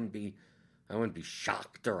games, I wouldn't be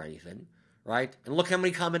shocked or anything, right? And look how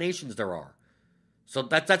many combinations there are. So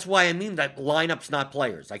that's why I mean that lineups, not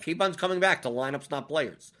players. I keep on coming back to lineups, not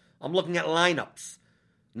players. I'm looking at lineups,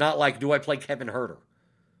 not like, do I play Kevin Huerter?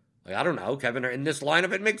 Like, I don't know, Kevin Huerter. In this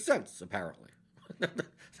lineup, it makes sense, apparently.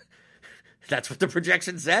 That's what the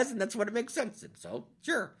projection says, and that's what it makes sense in. So,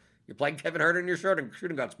 sure, you're playing Kevin Huerter in your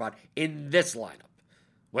shooting guard spot in this lineup.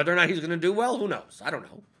 Whether or not he's going to do well, who knows? I don't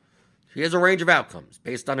know. He has a range of outcomes.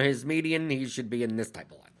 Based on his median, he should be in this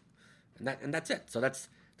type of lineup. And that's it. So that's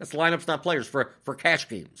That's lineups, not players, for cash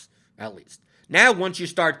games, at least. Now, once you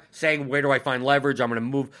start saying, where do I find leverage? I'm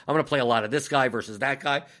going to play a lot of this guy versus that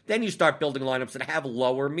guy. Then you start building lineups that have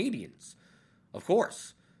lower medians, of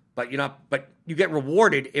course. But you get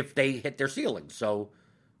rewarded if they hit their ceiling. So,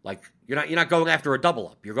 like, you're not going after a double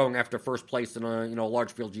up. You're going after first place in a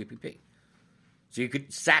large field GPP. So you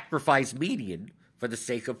could sacrifice median for the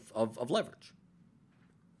sake of leverage.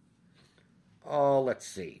 Oh, let's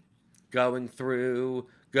see. Going through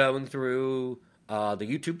the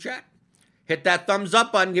YouTube chat. Hit that thumbs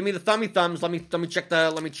up button. Give me the thumbs. Let me check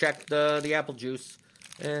the apple juice.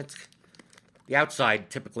 The outside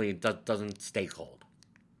typically doesn't stay cold.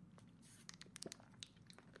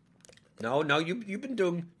 No, you've been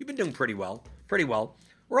doing pretty well.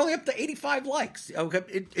 We're only up to 85 likes. Okay,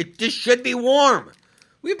 it just should be warm.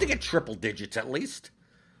 We have to get triple digits at least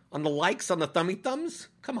on the likes on the thumbs.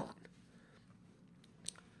 Come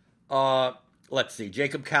on. Let's see.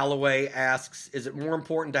 Jacob Calloway asks, is it more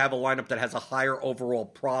important to have a lineup that has a higher overall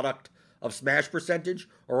product of smash percentage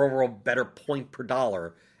or overall better point per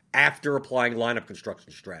dollar after applying lineup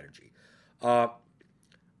construction strategy? For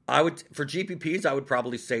GPPs, I would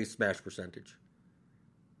probably say smash percentage.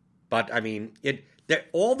 But, I mean,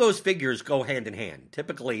 all those figures go hand in hand.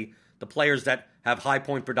 Typically, the players that have high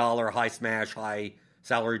point per dollar, high smash, high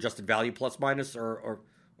salary adjusted value plus minus are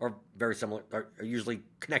very similar, are usually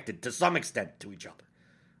connected to some extent to each other,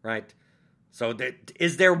 right? So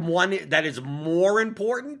is there one that is more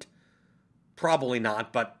important? Probably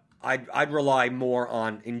not, but I'd rely more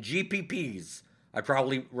on, in GPPs, I'd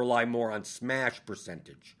probably rely more on smash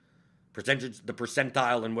percentage, the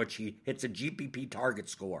percentile in which he hits a GPP target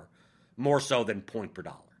score, more so than point per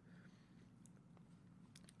dollar.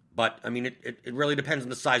 But, I mean, it really depends on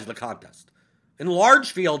the size of the contest. In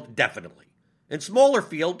large field, definitely. In smaller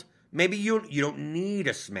field, maybe you don't need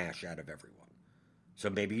a smash out of everyone. So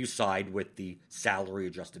maybe you side with the salary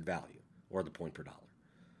adjusted value or the point per dollar.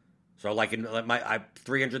 So like in my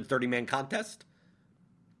 330-man contest,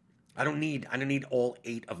 I don't need all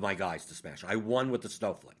 8 of my guys to smash. I won with the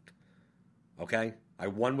snowflake. Okay? I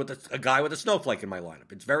won with a guy with a snowflake in my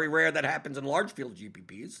lineup. It's very rare that happens in large field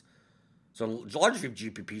GPPs. So in large field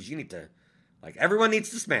GPPs, you need to, everyone needs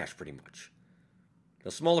to smash pretty much. The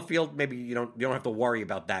smaller field, maybe you don't have to worry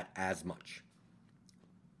about that as much.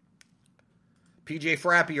 PJ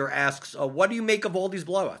Frappier asks, what do you make of all these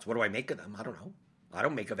blowouts? What do I make of them? I don't know. I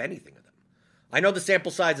don't make of anything of them. I know the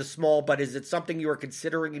sample size is small, but is it something you are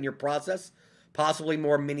considering in your process? Possibly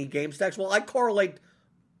more mini game stacks? Well, I correlate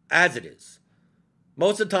as it is.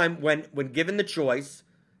 Most of the time, when given the choice,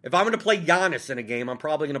 if I'm going to play Giannis in a game, I'm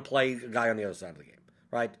probably going to play a guy on the other side of the game,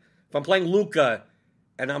 right? If I'm playing Luka,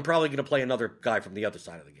 and I'm probably going to play another guy from the other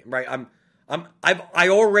side of the game, right? I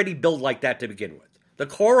already build like that to begin with. The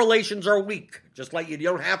correlations are weak. Just like you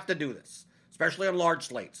don't have to do this, especially on large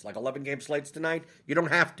slates, like 11-game slates tonight. You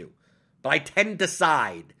don't have to, but I tend to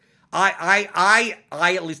side. I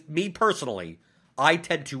at least me personally, I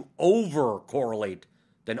tend to over correlate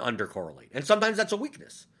than under correlate, and sometimes that's a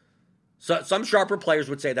weakness. So some sharper players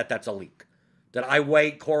would say that that's a leak, that I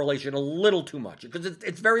weigh correlation a little too much because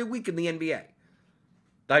it's very weak in the NBA.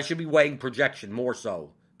 I should be weighing projection more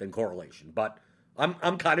so than correlation, but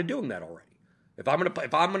I'm kind of doing that already. If I'm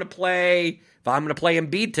gonna play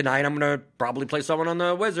Embiid tonight, I'm gonna probably play someone on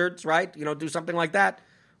the Wizards, right? Do something like that,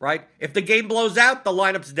 right? If the game blows out, the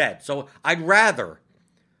lineup's dead. So I'd rather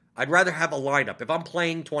have a lineup. If I'm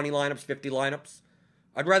playing 20 lineups, 50 lineups,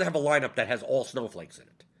 I'd rather have a lineup that has all snowflakes in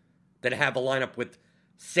it than have a lineup with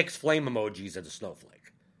 6 flame emojis as a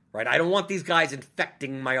snowflake, right? I don't want these guys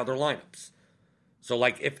infecting my other lineups. So,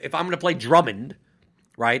 if I'm going to play Drummond,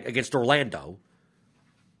 right, against Orlando,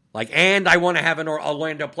 and I want to have an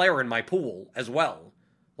Orlando player in my pool as well,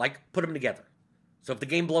 put them together. So if the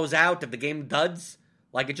game blows out, if the game duds,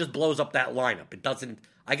 it just blows up that lineup. It doesn't,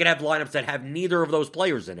 I could have lineups that have neither of those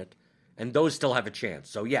players in it, and those still have a chance.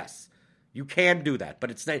 So yes, you can do that,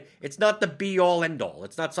 but it's not the be-all, end-all.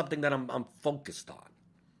 It's not something that I'm focused on.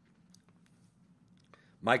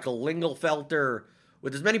 Michael Lingelfelter,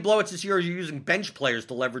 with as many blowouts this year as you're using bench players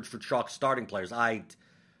to leverage for chalk starting players, on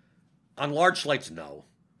large slates, no.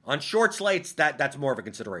 On short slates, that's more of a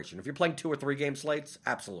consideration. If you're playing 2 or 3 game slates,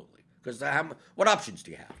 absolutely. Because what options do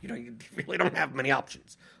you have? You really don't have many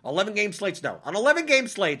options. 11 game slates, no. On 11 game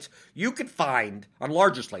slates, you could find, on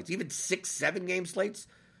larger slates, even 6, 7 game slates,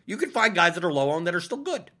 you could find guys that are low owned that are still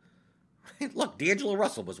good. Look, D'Angelo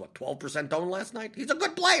Russell was, 12% owned last night? He's a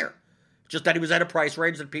good player. Just that he was at a price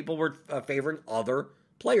range that people were favoring other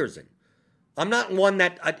players in. I'm not one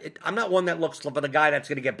that looks for the guy that's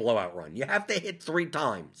going to get blowout run. You have to hit 3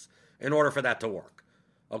 times in order for that to work.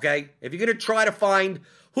 Okay? If you're going to try to find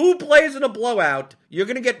who plays in a blowout, you're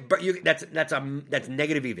going to get that's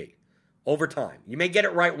negative EV over time. You may get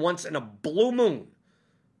it right once in a blue moon,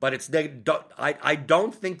 but I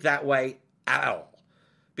don't think that way at all.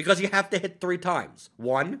 Because you have to hit 3 times.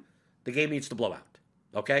 1, the game needs to blow out.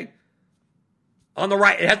 Okay? On the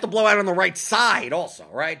right, it has to blow out on the right side also,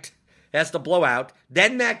 right? It has to blow out.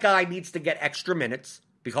 Then that guy needs to get extra minutes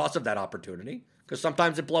because of that opportunity. Because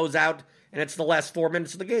sometimes it blows out and it's the last 4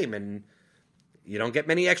 minutes of the game and you don't get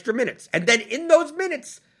many extra minutes. And then in those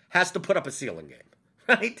minutes has to put up a ceiling game,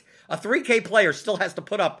 right? A 3K player still has to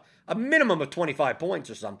put up a minimum of 25 points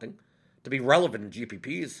or something to be relevant in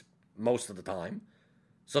GPPs most of the time.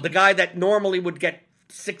 So the guy that normally would get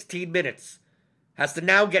 16 minutes has to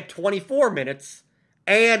now get 24 minutes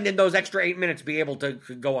and in those extra 8 minutes be able to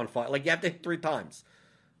go on fire. Like, you have to hit 3 times.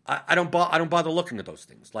 I don't bother looking at those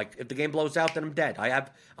things. Like, if the game blows out, then I'm dead.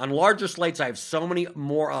 On larger slates, I have so many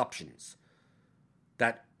more options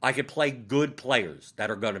that I could play good players that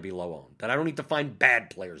are going to be low-owned, that I don't need to find bad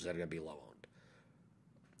players that are going to be low-owned.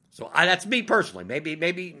 So that's me personally. Maybe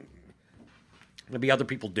other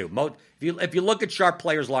people do. If you look at sharp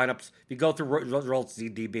players' lineups, if you go through results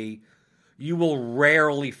CDB, you will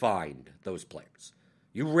rarely find those players.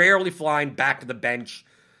 You rarely find back to the bench,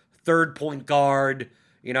 third point guard,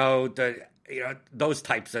 those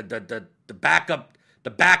types of the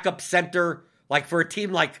backup center, like for a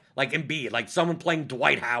team like Embiid, like someone playing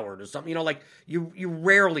Dwight Howard or something. You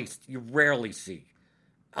rarely see.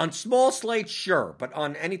 On small slates, sure, but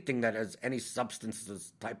on anything that has any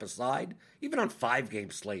substances type of side, even on 5-game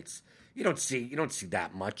slates, you don't see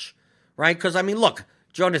that much, right? Because look,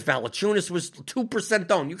 Jonas Valanciunas was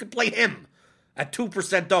 2% owned. You could play him at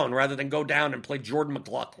 2% owned rather than go down and play Jordan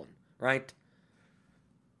McLaughlin, right?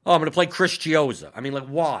 Oh, I'm going to play Chris Chiozza.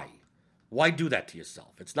 Why? Why do that to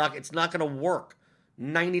yourself? It's not going to work.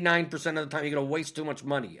 99% of the time, you're going to waste too much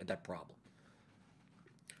money at that problem.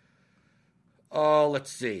 Oh, let's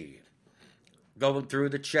see. Going through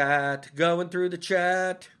the chat.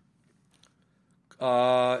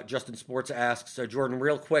 Justin Sports asks, Jordan,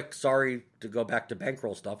 real quick, sorry to go back to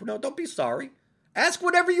bankroll stuff. No, don't be sorry. Ask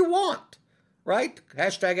whatever you want, right?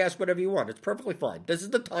 Hashtag ask whatever you want. It's perfectly fine. This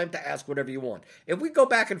is the time to ask whatever you want. If we go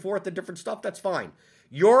back and forth to different stuff, that's fine.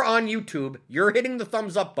 You're on YouTube. You're hitting the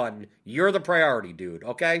thumbs up button. You're the priority, dude,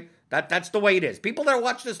 okay? That's the way it is. People that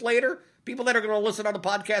watch this later, people that are going to listen on the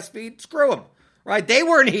podcast feed, screw them, right? They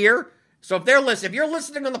weren't here. So if you're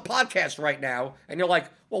listening on the podcast right now, and you're like,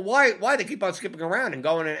 well, why they keep on skipping around and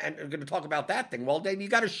going and going to talk about that thing? Well, then you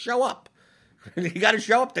got to show up. You got to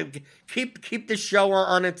show up to keep this show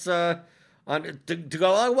on its to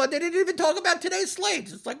go. Oh, well, they didn't even talk about today's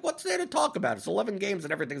slate. It's like, what's there to talk about? It's 11 games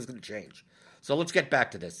and everything's going to change. So let's get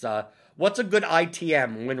back to this. What's a good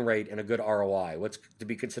ITM win rate and a good ROI? What's to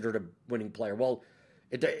be considered a winning player? Well,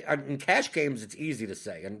 in cash games, it's easy to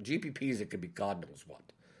say. In GPPs, it could be God knows what.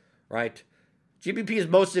 Right? GPPs,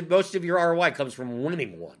 most of your ROI comes from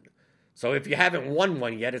winning one. So if you haven't won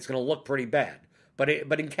one yet, it's going to look pretty bad. But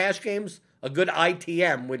in cash games, a good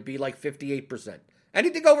ITM would be like 58%.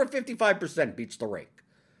 Anything over 55% beats the rake.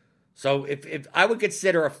 So if I would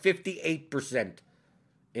consider a 58%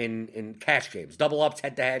 in cash games, double ups,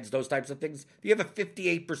 head to heads, those types of things. If you have a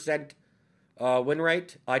 58% win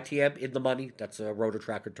rate, ITM in the money, that's a Roto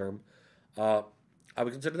Tracker term. I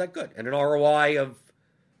would consider that good. And an ROI of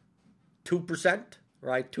 2%,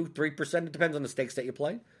 right? 2-3%. It depends on the stakes that you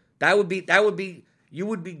play. You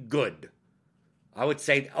would be good. I would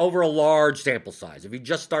say over a large sample size. If you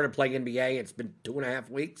just started playing NBA, it's been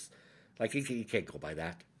 2.5 weeks. Like, you can't go by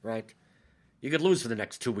that, right? You could lose for the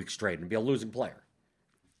next 2 weeks straight and be a losing player.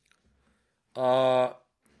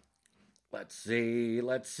 Let's see.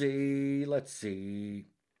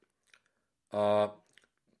 Do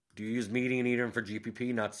you use median even for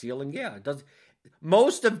GPP, not ceiling? Yeah, it does.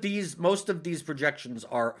 Most of these projections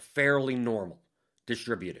are fairly normal,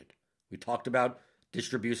 distributed. We talked about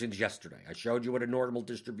distributions yesterday. I showed you what a normal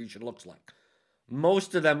distribution looks like.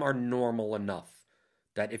 Most of them are normal enough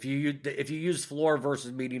that if you use floor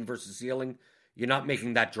versus median versus ceiling, you're not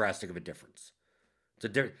making that drastic of a difference.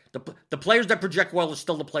 The players that project well are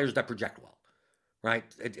still the players that project well, right?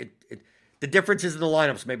 The difference is in the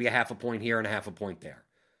lineups, maybe a half a point here and a half a point there.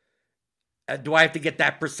 Do I have to get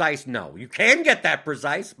that precise? No. You can get that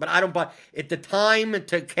precise, but I don't buy at the time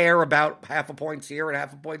to care about half a points here and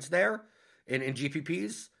half a points there in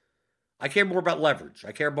GPPs. I care more about leverage.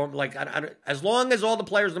 I care more as long as all the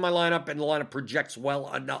players in my lineup and the lineup projects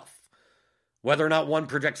well enough. Whether or not one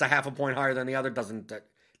projects a half a point higher than the other doesn't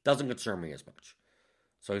concern me as much.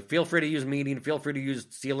 So feel free to use median. Feel free to use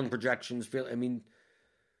ceiling projections.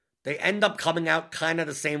 they end up coming out kind of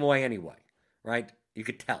the same way anyway, right? You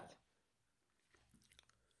could tell.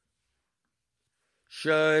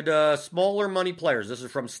 Should smaller money players, this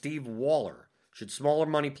is from Steve Waller, should smaller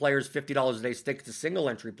money players, $50 a day, stick to single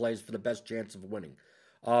entry plays for the best chance of winning?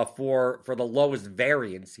 For the lowest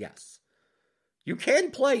variance, yes. You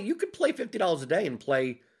could play $50 a day and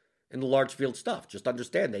play in the large field stuff. Just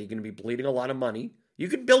understand that you're going to be bleeding a lot of money. You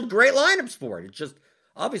could build great lineups for it. It's just,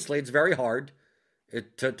 obviously, it's very hard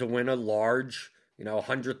to win a large,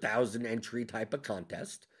 100,000 entry type of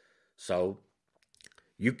contest. So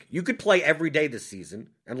you could play every day this season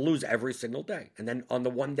and lose every single day. And then on the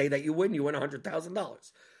one day that you win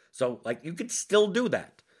 $100,000. So, you could still do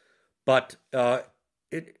that. But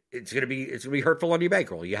it's gonna be hurtful on your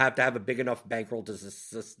bankroll. You have to have a big enough bankroll to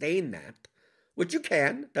sustain that, which you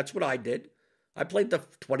can. That's what I did. I played the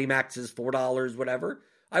 20 maxes, $4, whatever.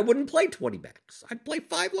 I wouldn't play 20 max. I'd play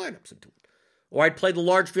 5 lineups into it, or I'd play the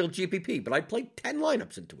large field GPP, but I'd play 10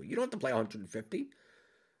 lineups into it. You don't have to play 150,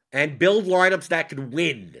 and build lineups that can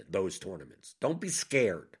win those tournaments. Don't be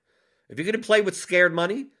scared. If you're gonna play with scared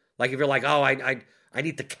money, like if you're like, oh, I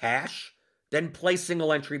need the cash. Then play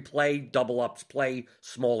single entry, play double ups, play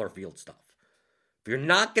smaller field stuff. If you're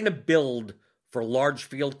not going to build for large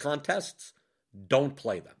field contests, don't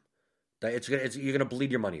play them. You're going to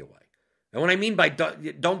bleed your money away. And what I mean by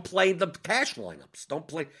don't play the cash lineups. Don't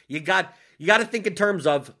play. You got to think in terms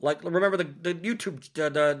of, remember the YouTube,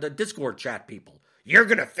 the Discord chat people. You're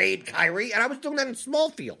going to fade Kyrie, and I was doing that in small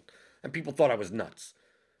field, and people thought I was nuts.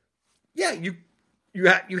 Yeah, you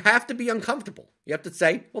have to be uncomfortable. You have to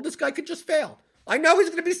say, well, this guy could just fail. I know he's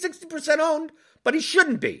going to be 60% owned, but he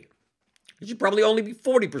shouldn't be. He should probably only be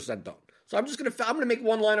 40% owned. So I'm going to make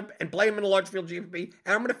one lineup and play him in a large field GPP,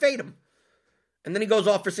 and I'm going to fade him. And then he goes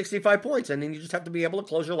off for 65 points, and then you just have to be able to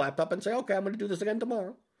close your laptop and say, okay, I'm going to do this again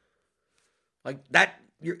tomorrow. Like that,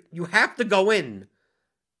 you have to go in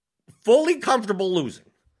fully comfortable losing.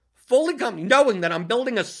 Knowing that I'm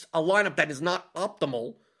building a lineup that is not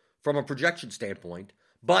optimal from a projection standpoint,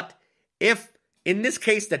 but if in this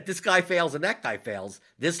case that this guy fails and that guy fails,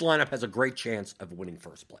 this lineup has a great chance of winning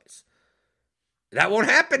first place. That won't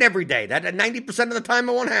happen every day. That 90% of the time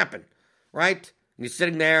it won't happen, right? And you're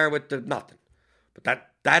sitting there with nothing. But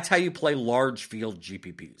that's how you play large field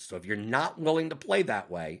GPPs. So if you're not willing to play that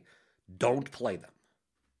way, don't play them.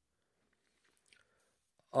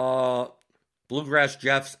 Bluegrass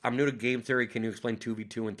Jeffs, I'm new to game theory. Can you explain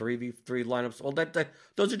 2v2 and 3v3 lineups? Well,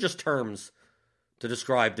 those are just terms to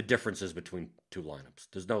describe the differences between two lineups.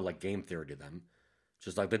 There's no game theory to them.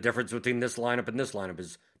 Just like the difference between this lineup and this lineup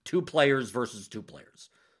is 2 players versus 2 players.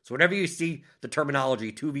 So whenever you see the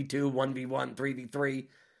terminology 2v2, 1v1, 3v3,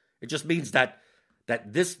 it just means that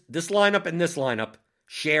this lineup and this lineup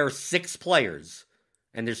share 6 players,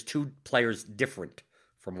 and there's 2 players different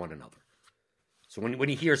from one another. So when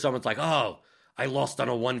you hear someone's like, oh, I lost on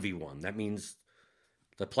a 1v1, that means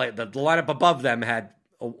the lineup above them had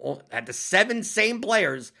the 7 same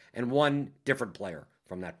players and 1 different player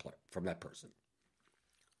from that person.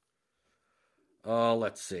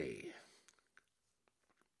 Let's see.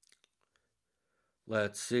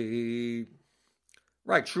 Right,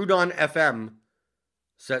 Trudon FM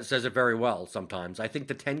says it very well sometimes. I think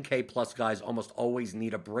the 10K plus guys almost always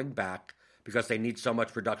need a bring back because they need so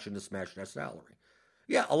much production to smash their salary.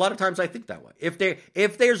 Yeah, a lot of times I think that way.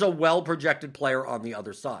 If there's a well-projected player on the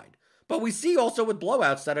other side. But we see also with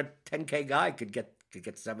blowouts that a 10K guy could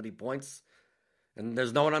get 70 points, and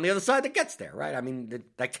there's no one on the other side that gets there, right? I mean,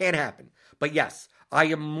 that can't happen. But yes, I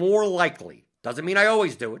am more likely, doesn't mean I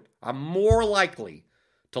always do it, I'm more likely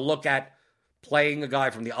to look at playing a guy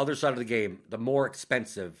from the other side of the game, the more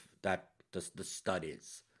expensive that the stud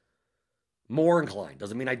is. More inclined.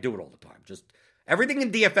 Doesn't mean I do it all the time. Just everything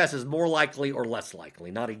in DFS is more likely or less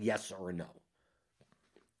likely, not a yes or a no.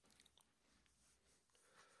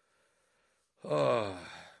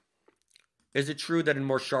 Is it true that in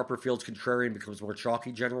more sharper fields, contrarian becomes more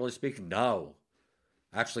chalky, generally speaking? No.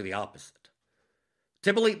 Actually, the opposite.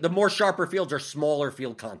 Typically, the more sharper fields are smaller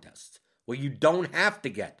field contests, where you don't have to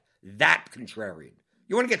get that contrarian.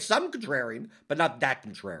 You want to get some contrarian, but not that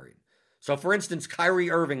contrarian. So, for instance,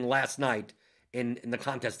 Kyrie Irving last night in the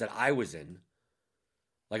contest that I was in,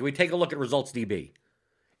 we take a look at results DB.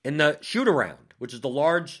 In the shoot-around, which is the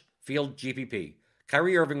large field GPP,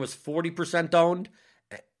 Kyrie Irving was 40% owned,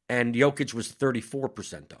 and Jokic was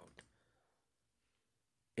 34% owned.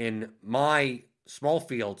 In my small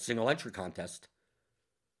field single entry contest,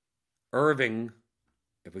 Irving,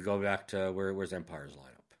 if we go back to where's Empire's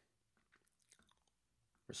lineup?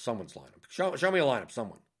 Where's someone's lineup? Show me a lineup,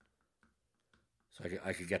 someone. So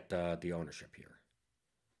I could get the ownership here.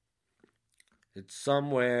 It's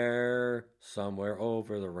somewhere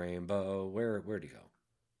over the rainbow. Where'd he go?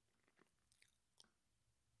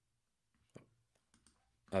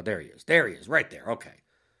 Oh, there he is. There he is, right there. Okay.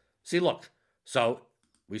 See, look. So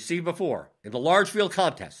we see before in the large field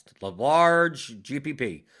contest, the large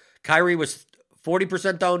GPP, Kyrie was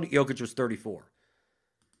 40% owned, Jokic was 34%.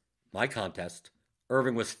 My contest,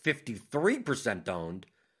 Irving was 53% owned,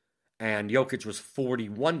 and Jokic was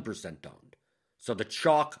 41% owned. So the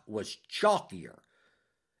chalk was chalkier.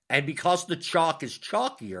 And because the chalk is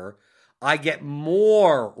chalkier, I get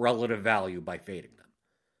more relative value by fading them,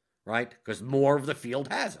 right? Because more of the field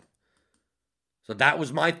has them. So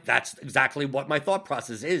that's exactly what my thought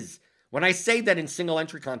process is. When I say that in single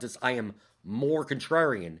entry contests, I am more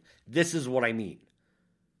contrarian, this is what I mean,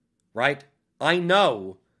 right? I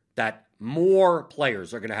know that more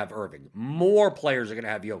players are going to have Irving. More players are going to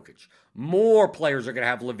have Jokic. More players are going to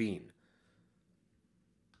have LaVine.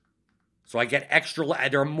 So I get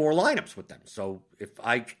there are more lineups with them. So if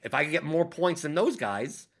I get more points than those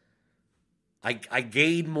guys, I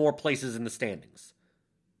gain more places in the standings.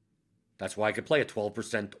 That's why I could play a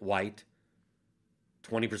 12% White,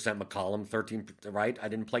 20% McCollum, 13%, right? I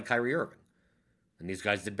didn't play Kyrie Irving. And these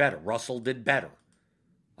guys did better. Russell did better.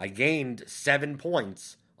 I gained 7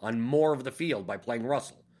 points on more of the field by playing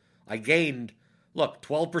Russell. I gained,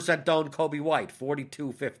 12% owned Kobe White,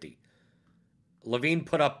 42.50. LaVine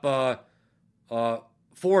put up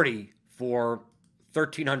 40 for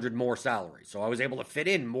 1,300 more salary. So I was able to fit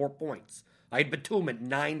in more points. I had Batum at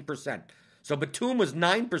 9%. So Batum was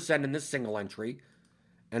 9% in this single entry,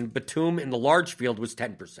 and Batum in the large field was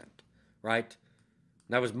 10%, right? And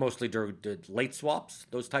that was mostly during the late swaps,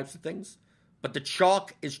 those types of things. But the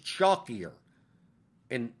chalk is chalkier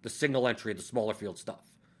in the single entry, the smaller field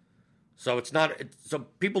stuff. So so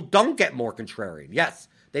people don't get more contrarian. Yes,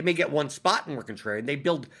 they may get one spot more contrarian. They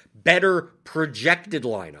build better projected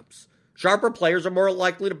lineups. Sharper players are more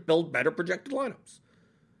likely to build better projected lineups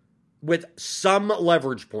with some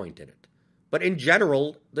leverage point in it. But in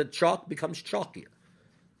general, the chalk becomes chalkier,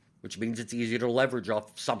 which means it's easier to leverage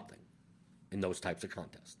off something in those types of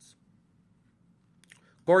contests.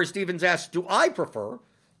 Corey Stevens asks, do I prefer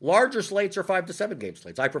larger slates or 5 to 7 game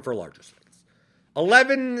slates? I prefer larger slates.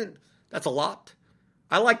 11, that's a lot.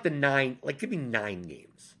 I like the 9, give me 9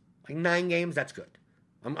 games. 9 games, that's good.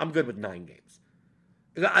 I'm good with 9 games.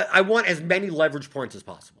 I want as many leverage points as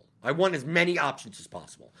possible. I want as many options as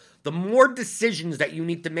possible. The more decisions that you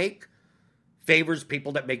need to make favors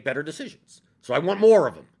people that make better decisions. So I want more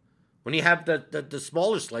of them. When you have the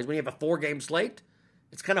smaller slates, when you have a 4-game slate,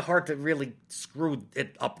 it's kind of hard to really screw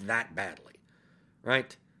it up that badly,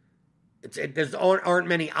 right? There aren't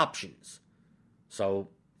many options. So,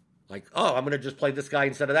 I'm going to just play this guy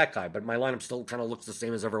instead of that guy, but my lineup still kind of looks the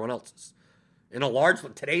same as everyone else's. In a large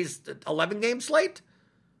one, today's 11-game slate,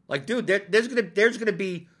 there's going to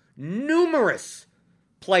be numerous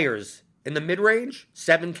players in the mid-range,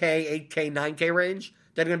 7K, 8K, 9K range,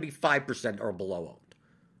 that are going to be 5% or below owned.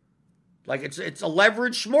 It's a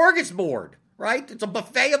leverage smorgasbord, right? It's a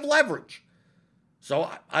buffet of leverage. So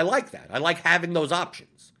I like that. I like having those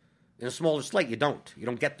options. In a smaller slate, you don't. You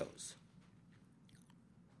don't get those.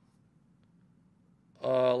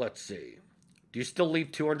 Let's see. Do you still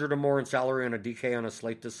leave 200 or more in salary on a DK on a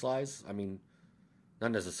slate this size? I mean,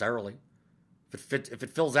 not necessarily. If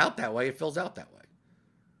it fills out that way, it fills out that way.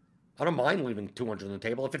 I don't mind leaving 200 on the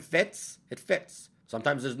table. If it fits, it fits.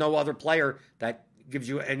 Sometimes there's no other player that gives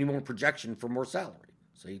you any more projection for more salary.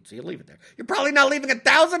 So you leave it there. You're probably not leaving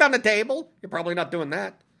 1,000 on the table. You're probably not doing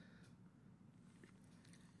that.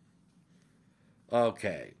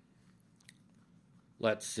 Okay.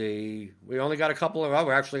 Let's see. We only got a couple of...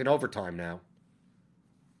 we're actually in overtime now.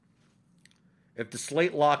 If the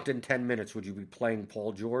slate locked in 10 minutes, would you be playing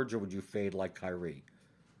Paul George or would you fade like Kyrie?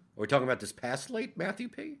 Are we talking about this past slate, Matthew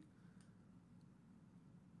P?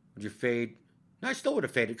 Would you fade? No, I still would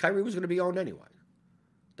have faded. Kyrie was going to be owned anyway.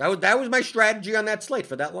 That was my strategy on that slate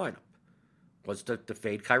for that lineup. Was to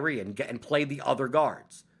fade Kyrie and play the other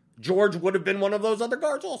guards. George would have been one of those other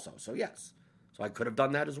guards also. So yes. So I could have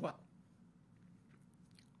done that as well.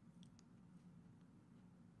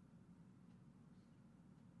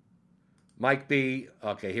 Mike B.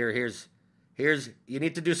 Okay, here's you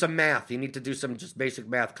need to do some math. You need to do some just basic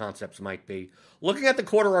math concepts, Mike B. Looking at the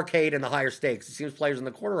quarter arcade and the higher stakes, it seems players in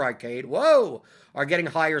the quarter arcade, are getting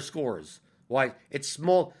higher scores. Why? It's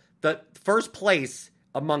small. The first place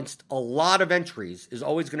amongst a lot of entries is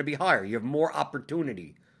always going to be higher. You have more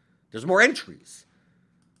opportunity. There's more entries.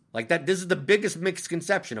 This is the biggest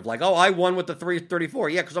misconception of I won with the 334.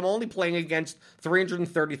 Yeah, because I'm only playing against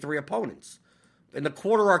 333 opponents. In the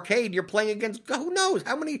quarter arcade, you're playing against who knows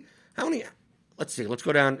how many let's see. Let's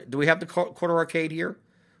go down. Do we have the quarter arcade here?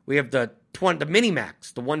 We have the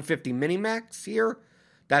Minimax, the 150 Minimax here.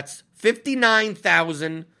 That's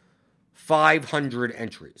 59,500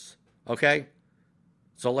 entries. Okay?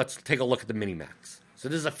 So let's take a look at the Minimax. So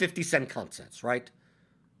this is a 50-cent contest, right?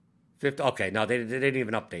 Okay, no, they didn't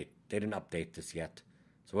even update. They didn't update this yet.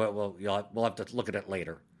 So we'll have to look at it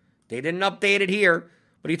later. They didn't update it here,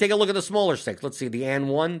 but you take a look at the smaller stakes. Let's see, the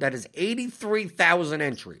AN1, that is 83,000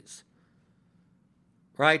 entries.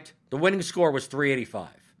 Right? The winning score was 385.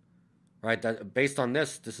 Right? Based on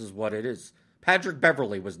this is what it is. Patrick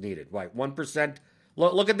Beverley was needed. Right? 1%.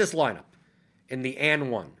 Look at this lineup in the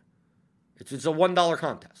AN1. It's a $1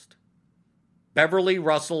 contest. Beverley,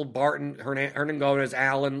 Russell, Barton, Hernangomez,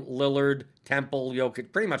 Allen, Lillard, Temple,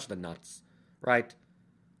 Jokic, pretty much the nuts, right?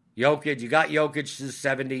 Jokic, you got Jokic's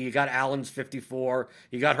 70, you got Allen's 54,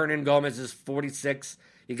 you got Hernangomez's 46,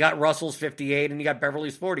 you got Russell's 58, and you got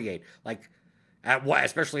Beverley's 48. Like,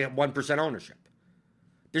 especially at 1% ownership.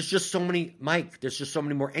 There's just so many, Mike, there's just so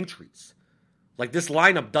many more entries. Like, this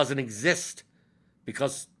lineup doesn't exist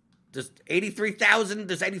because there's 83,000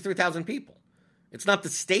 people. It's not the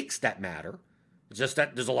stakes that matter. It's just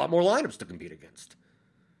that there's a lot more lineups to compete against.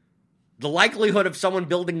 The likelihood of someone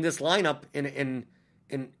building this lineup in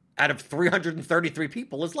out of 333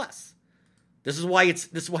 people is less. This is why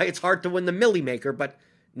it's hard to win the Millie Maker, but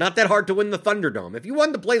not that hard to win the Thunderdome. If you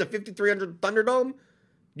wanted to play the 5,300 Thunderdome,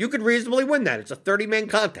 you could reasonably win that. It's a 30-man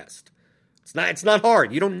contest. It's not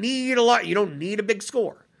hard. You don't need a lot. You don't need a big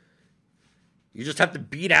score. You just have to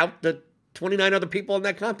beat out the 29 other people in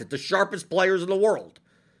that contest, the sharpest players in the world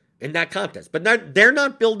in that contest. But they're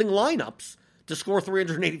not building lineups to score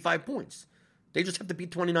 385 points. They just have to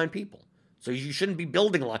beat 29 people. So you shouldn't be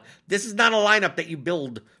building a line. This is not a lineup that you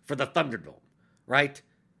build for the Thunderdome, right?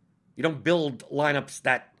 You don't build lineups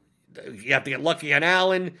that you have to get lucky on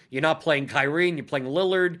Allen. You're not playing Kyrie, you're playing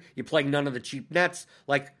Lillard. You're playing none of the cheap nets.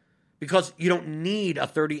 Like, because you don't need a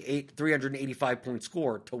 385-point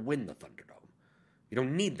score to win the Thunderdome. You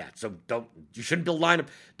don't need that, so you shouldn't build a lineup.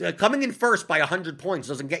 Coming in first by 100 points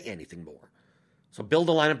doesn't get you anything more. So build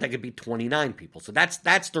a lineup that could beat 29 people. So that's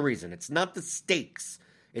the reason. It's not the stakes;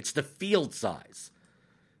 it's the field size.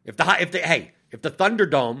 If the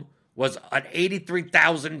Thunderdome was an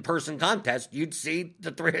 83,000 person contest, you'd see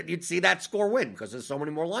that score win because there's so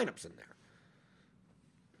many more lineups in there.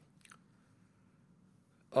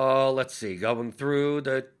 Let's see. Going through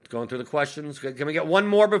the questions. Can we get one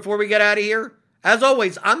more before we get out of here? As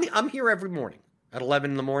always, I'm here every morning at 11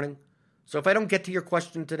 in the morning. So if I don't get to your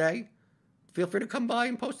question today, feel free to come by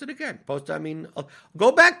and post it again.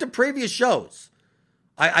 Go back to previous shows.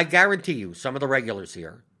 I guarantee you, some of the regulars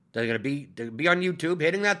here, they're going to be on YouTube,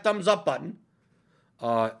 hitting that thumbs up button.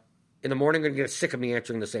 In the morning, they're going to get sick of me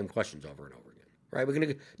answering the same questions over and over again.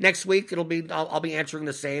 Right? Next week. I'll be answering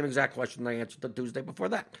the same exact question I answered the Tuesday before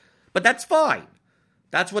that. But that's fine.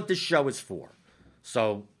 That's what this show is for.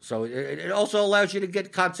 So it also allows you to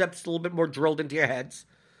get concepts a little bit more drilled into your heads.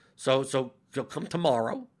 So you'll come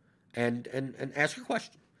tomorrow and ask your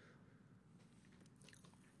question.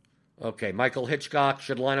 Okay, Michael Hitchcock,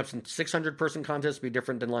 should lineups in 600-person contests be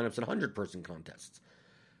different than lineups in 100-person contests?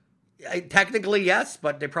 Technically, yes,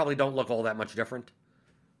 but they probably don't look all that much different.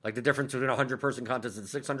 Like, the difference between a 100-person contest and a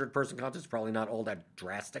 600-person contest is probably not all that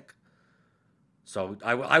drastic. So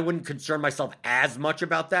I wouldn't concern myself as much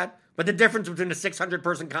about that. But the difference between a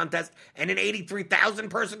 600-person contest and an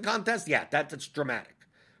 83,000-person contest, yeah, that's dramatic,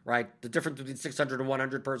 right? The difference between 600 and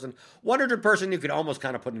 100-person. 100-person, you could almost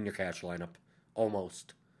kind of put in your cash lineup.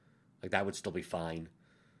 Almost. Like, that would still be fine.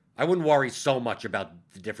 I wouldn't worry so much about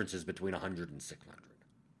the differences between 100 and 600.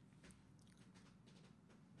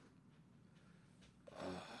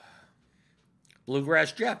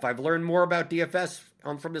 Bluegrass Jeff, I've learned more about DFS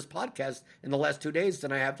from this podcast in the last 2 days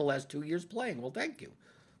than I have the last 2 years playing. Well, thank you,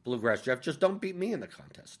 Bluegrass Jeff. Just don't beat me in the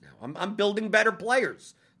contest now. I'm building better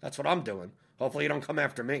players. That's what I'm doing. Hopefully you don't come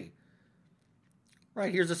after me.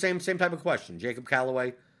 Right, here's the same type of question. Jacob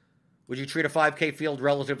Calloway, would you treat a 5K field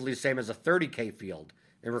relatively the same as a 30K field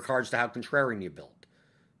in regards to how contrarian you build?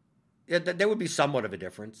 Yeah, there would be somewhat of a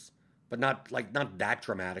difference, but not that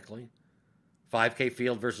dramatically. 5K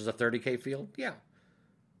field versus a 30K field? Yeah.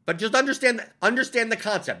 But just understand the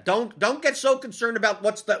concept. Don't get so concerned about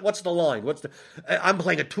what's the line. I'm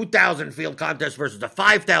playing a 2,000 field contest versus a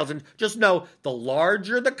 5,000. Just know the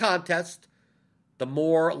larger the contest, the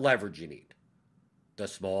more leverage you need. The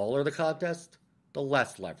smaller the contest, the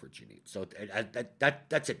less leverage you need. So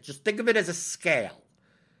that's it. Just think of it as a scale.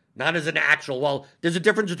 Not as an actual, well, there's a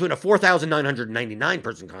difference between a 4,999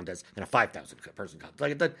 person contest and a 5,000 person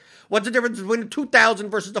contest. What's the difference between a 2,000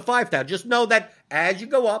 versus a 5,000? Just know that as you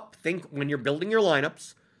go up, think when you're building your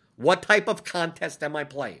lineups, what type of contest am I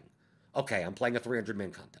playing? Okay, I'm playing a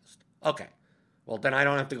 300-man contest. Okay, well, then I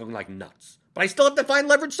don't have to go like nuts. But I still have to find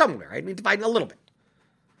leverage somewhere. I need to find a little bit.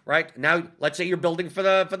 Right? Now, let's say you're building for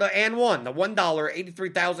the and one, the $1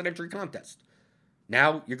 83,000 entry contest.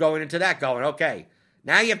 Now you're going into that going, okay,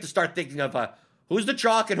 now you have to start thinking of who's the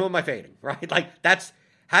chalk and who am I fading, right? Like that's,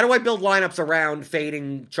 how do I build lineups around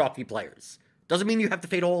fading chalky players? Doesn't mean you have to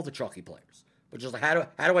fade all the chalky players, but just like how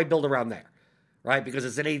do I build around there, right? Because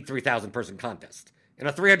it's an 83,000 person contest. In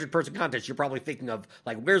a 300 person contest, you're probably thinking of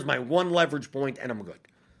like, where's my one leverage point and I'm good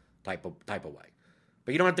type of way.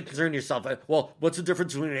 But you don't have to concern yourself, well, what's the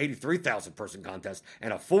difference between an 83,000 person contest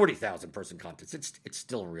and a 40,000 person contest? It's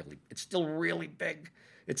still really big.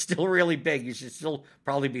 It's still really big. You should still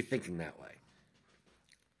probably be thinking that way.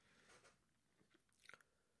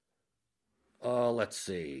 Let's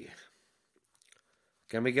see.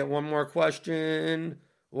 Can we get one more question?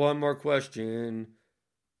 One more question.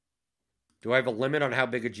 Do I have a limit on how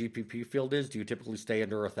big a GPP field is? Do you typically stay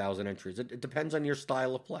under 1,000 entries? It depends on your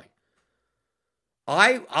style of play.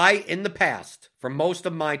 I, in the past, for most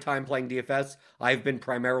of my time playing DFS, I've been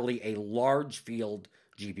primarily a large field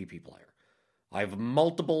GPP player. I have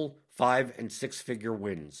multiple 5- and 6-figure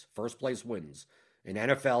wins, first place wins in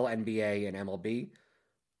NFL, NBA, and MLB,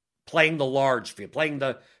 playing the large field, playing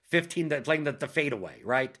the 15, playing the fadeaway,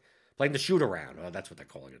 right? Playing the shoot around. Oh, that's what they're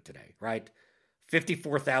calling it today, right?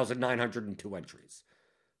 54,902 entries.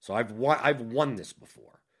 So I've won this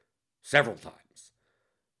before several times.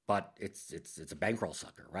 But it's a bankroll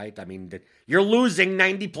sucker, right? I mean, you're losing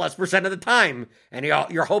 90+% of the time, and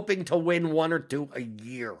you're hoping to win 1 or 2 a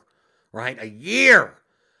year, right? A year.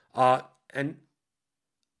 And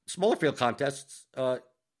smaller field contests, the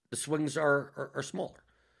swings are smaller.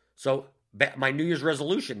 So my New Year's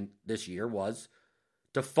resolution this year was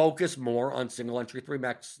to focus more on single entry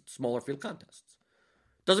 3-max smaller field contests.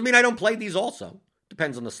 Doesn't mean I don't play these also.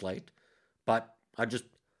 Depends on the slate. But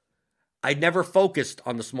I never focused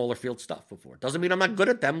on the smaller field stuff before. Doesn't mean I'm not good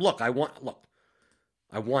at them. Look, I won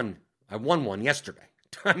one yesterday.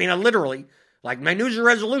 I mean, I literally, like, my New Year's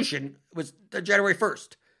resolution was January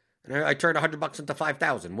 1st. And I turned $100 into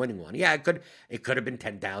 5,000 winning one. Yeah, it could have been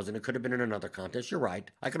 10,000. It could have been in another contest. You're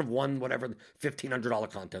right. I could have won whatever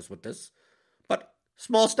 $1,500 contest with this. But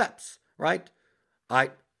small steps, right?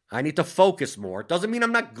 I need to focus more. Doesn't mean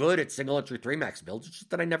I'm not good at single entry 3-max builds. It's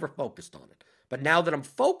just that I never focused on it. But now that I'm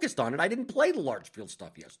focused on it, I didn't play the large field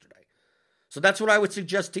stuff yesterday. So that's what I would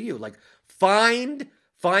suggest to you. Like, find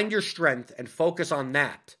your strength and focus on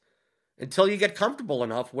that until you get comfortable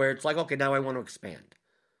enough where it's like, okay, now I want to expand.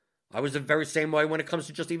 I was the very same way when it comes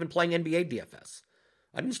to just even playing NBA DFS.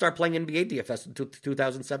 I didn't start playing NBA DFS until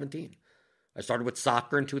 2017. I started with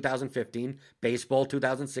soccer in 2015, baseball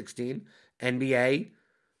 2016, NBA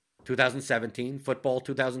 2017, football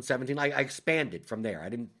 2017. I expanded from there. I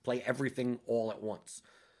didn't play everything all at once.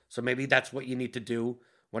 So maybe that's what you need to do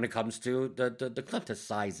when it comes to the contest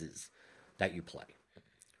sizes that you play.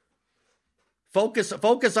 Focus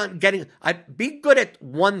on be good at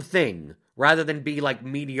one thing rather than be like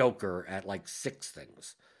mediocre at like 6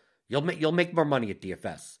 things. You'll make more money at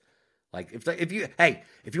DFS. Like if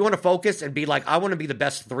you want to focus and be like, I want to be the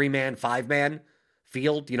best 3-man, 5-man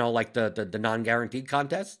field, like the non-guaranteed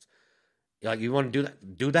contest. Like, you want to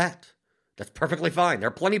do that. That's perfectly fine. There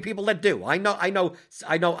are plenty of people that do. I know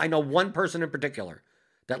one person in particular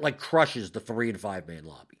that like crushes the 3 and 5-man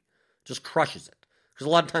lobby. Just crushes it. Because a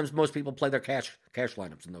lot of times most people play their cash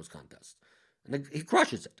lineups in those contests. And he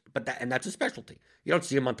crushes it. And that's a specialty. You don't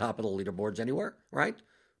see him on top of the leaderboards anywhere, right?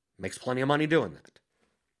 Makes plenty of money doing that.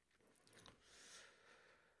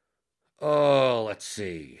 Oh, let's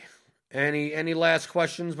see. Any last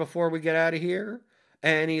questions before we get out of here?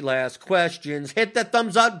 Any last questions? Hit that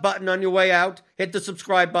thumbs up button on your way out. Hit the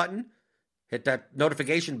subscribe button. Hit that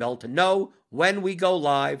notification bell to know when we go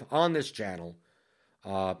live on this channel.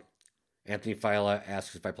 Anthony Fila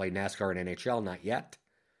asks if I play NASCAR and NHL. Not yet.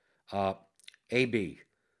 AB,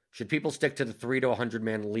 should people stick to the 3 to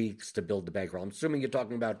 100-man leagues to build the bankroll? I'm assuming you're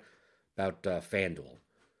talking about FanDuel.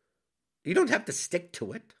 You don't have to stick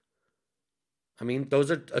to it. I mean, those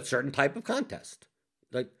are a certain type of contest.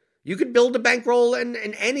 Like, you could build a bankroll in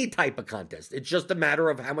any type of contest. It's just a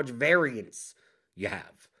matter of how much variance you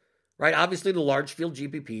have, right? Obviously, the large field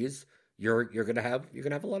GPPs, you're gonna have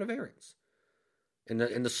a lot of variance. In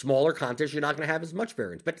the smaller contests, you're not gonna have as much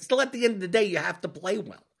variance. But still, at the end of the day, you have to play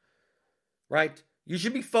well, right? You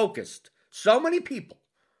should be focused. So many people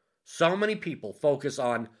focus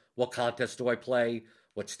on what contest do I play,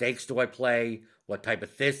 what stakes do I play, what type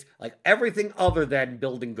of this, like everything other than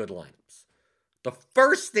building good lineups. The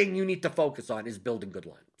first thing you need to focus on is building good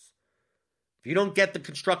lineups. If you don't get the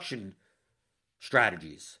construction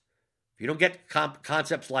strategies, if you don't get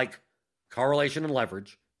concepts like correlation and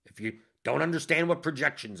leverage, if you don't understand what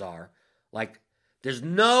projections are, like there's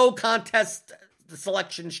no contest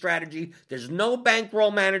selection strategy, there's no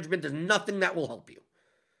bankroll management, there's nothing that will help you,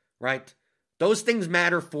 right? Those things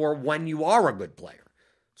matter for when you are a good player.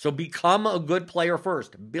 So become a good player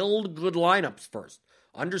first. Build good lineups first.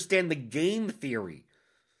 Understand the game theory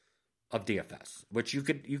of DFS, which you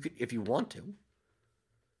could if you want to.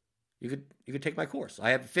 You could take my course. I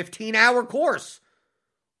have a 15-hour course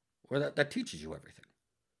where that teaches you everything.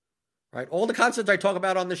 Right? All the concepts I talk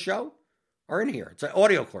about on the show are in here. It's an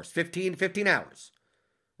audio course, 15 hours.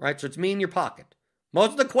 Right? So it's me in your pocket.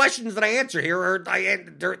 Most of the questions that I answer here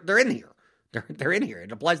they're in here. They're in here.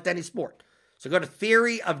 It applies to any sport. So go to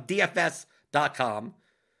theoryofdfs.com,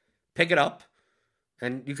 pick it up,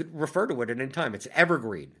 and you could refer to it at any time. It's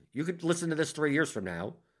evergreen. You could listen to this 3 years from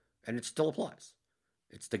now, and it still applies.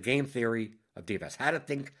 It's the game theory of DFS. How to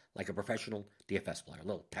think like a professional DFS player. A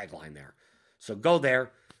little tagline there. So go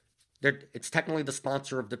there. It's technically the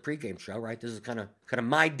sponsor of the pregame show, right? This is kind of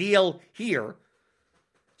my deal here.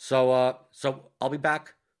 So I'll be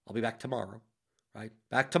back. I'll be back tomorrow, right?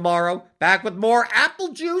 Back tomorrow. Back with more apple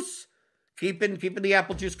juice. Keeping the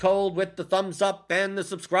apple juice cold with the thumbs up and the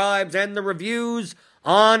subscribes and the reviews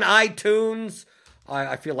on iTunes.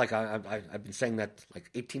 I feel like I've been saying that like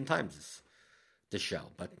 18 times this show,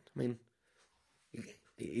 but I mean,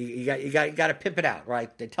 you got to pimp it out,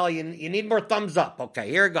 right? They tell you need more thumbs up. Okay,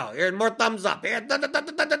 here we go. Here's more thumbs up. Here,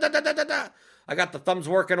 I got the thumbs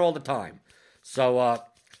working all the time. So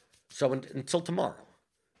until tomorrow,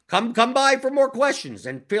 come by for more questions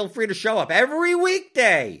and feel free to show up every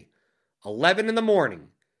weekday. 11 in the morning,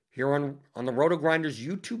 here on the Roto Grinders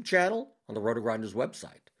YouTube channel, on the Roto Grinders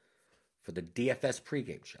website, for the DFS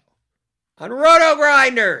pregame show on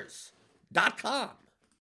rotogrinders.com.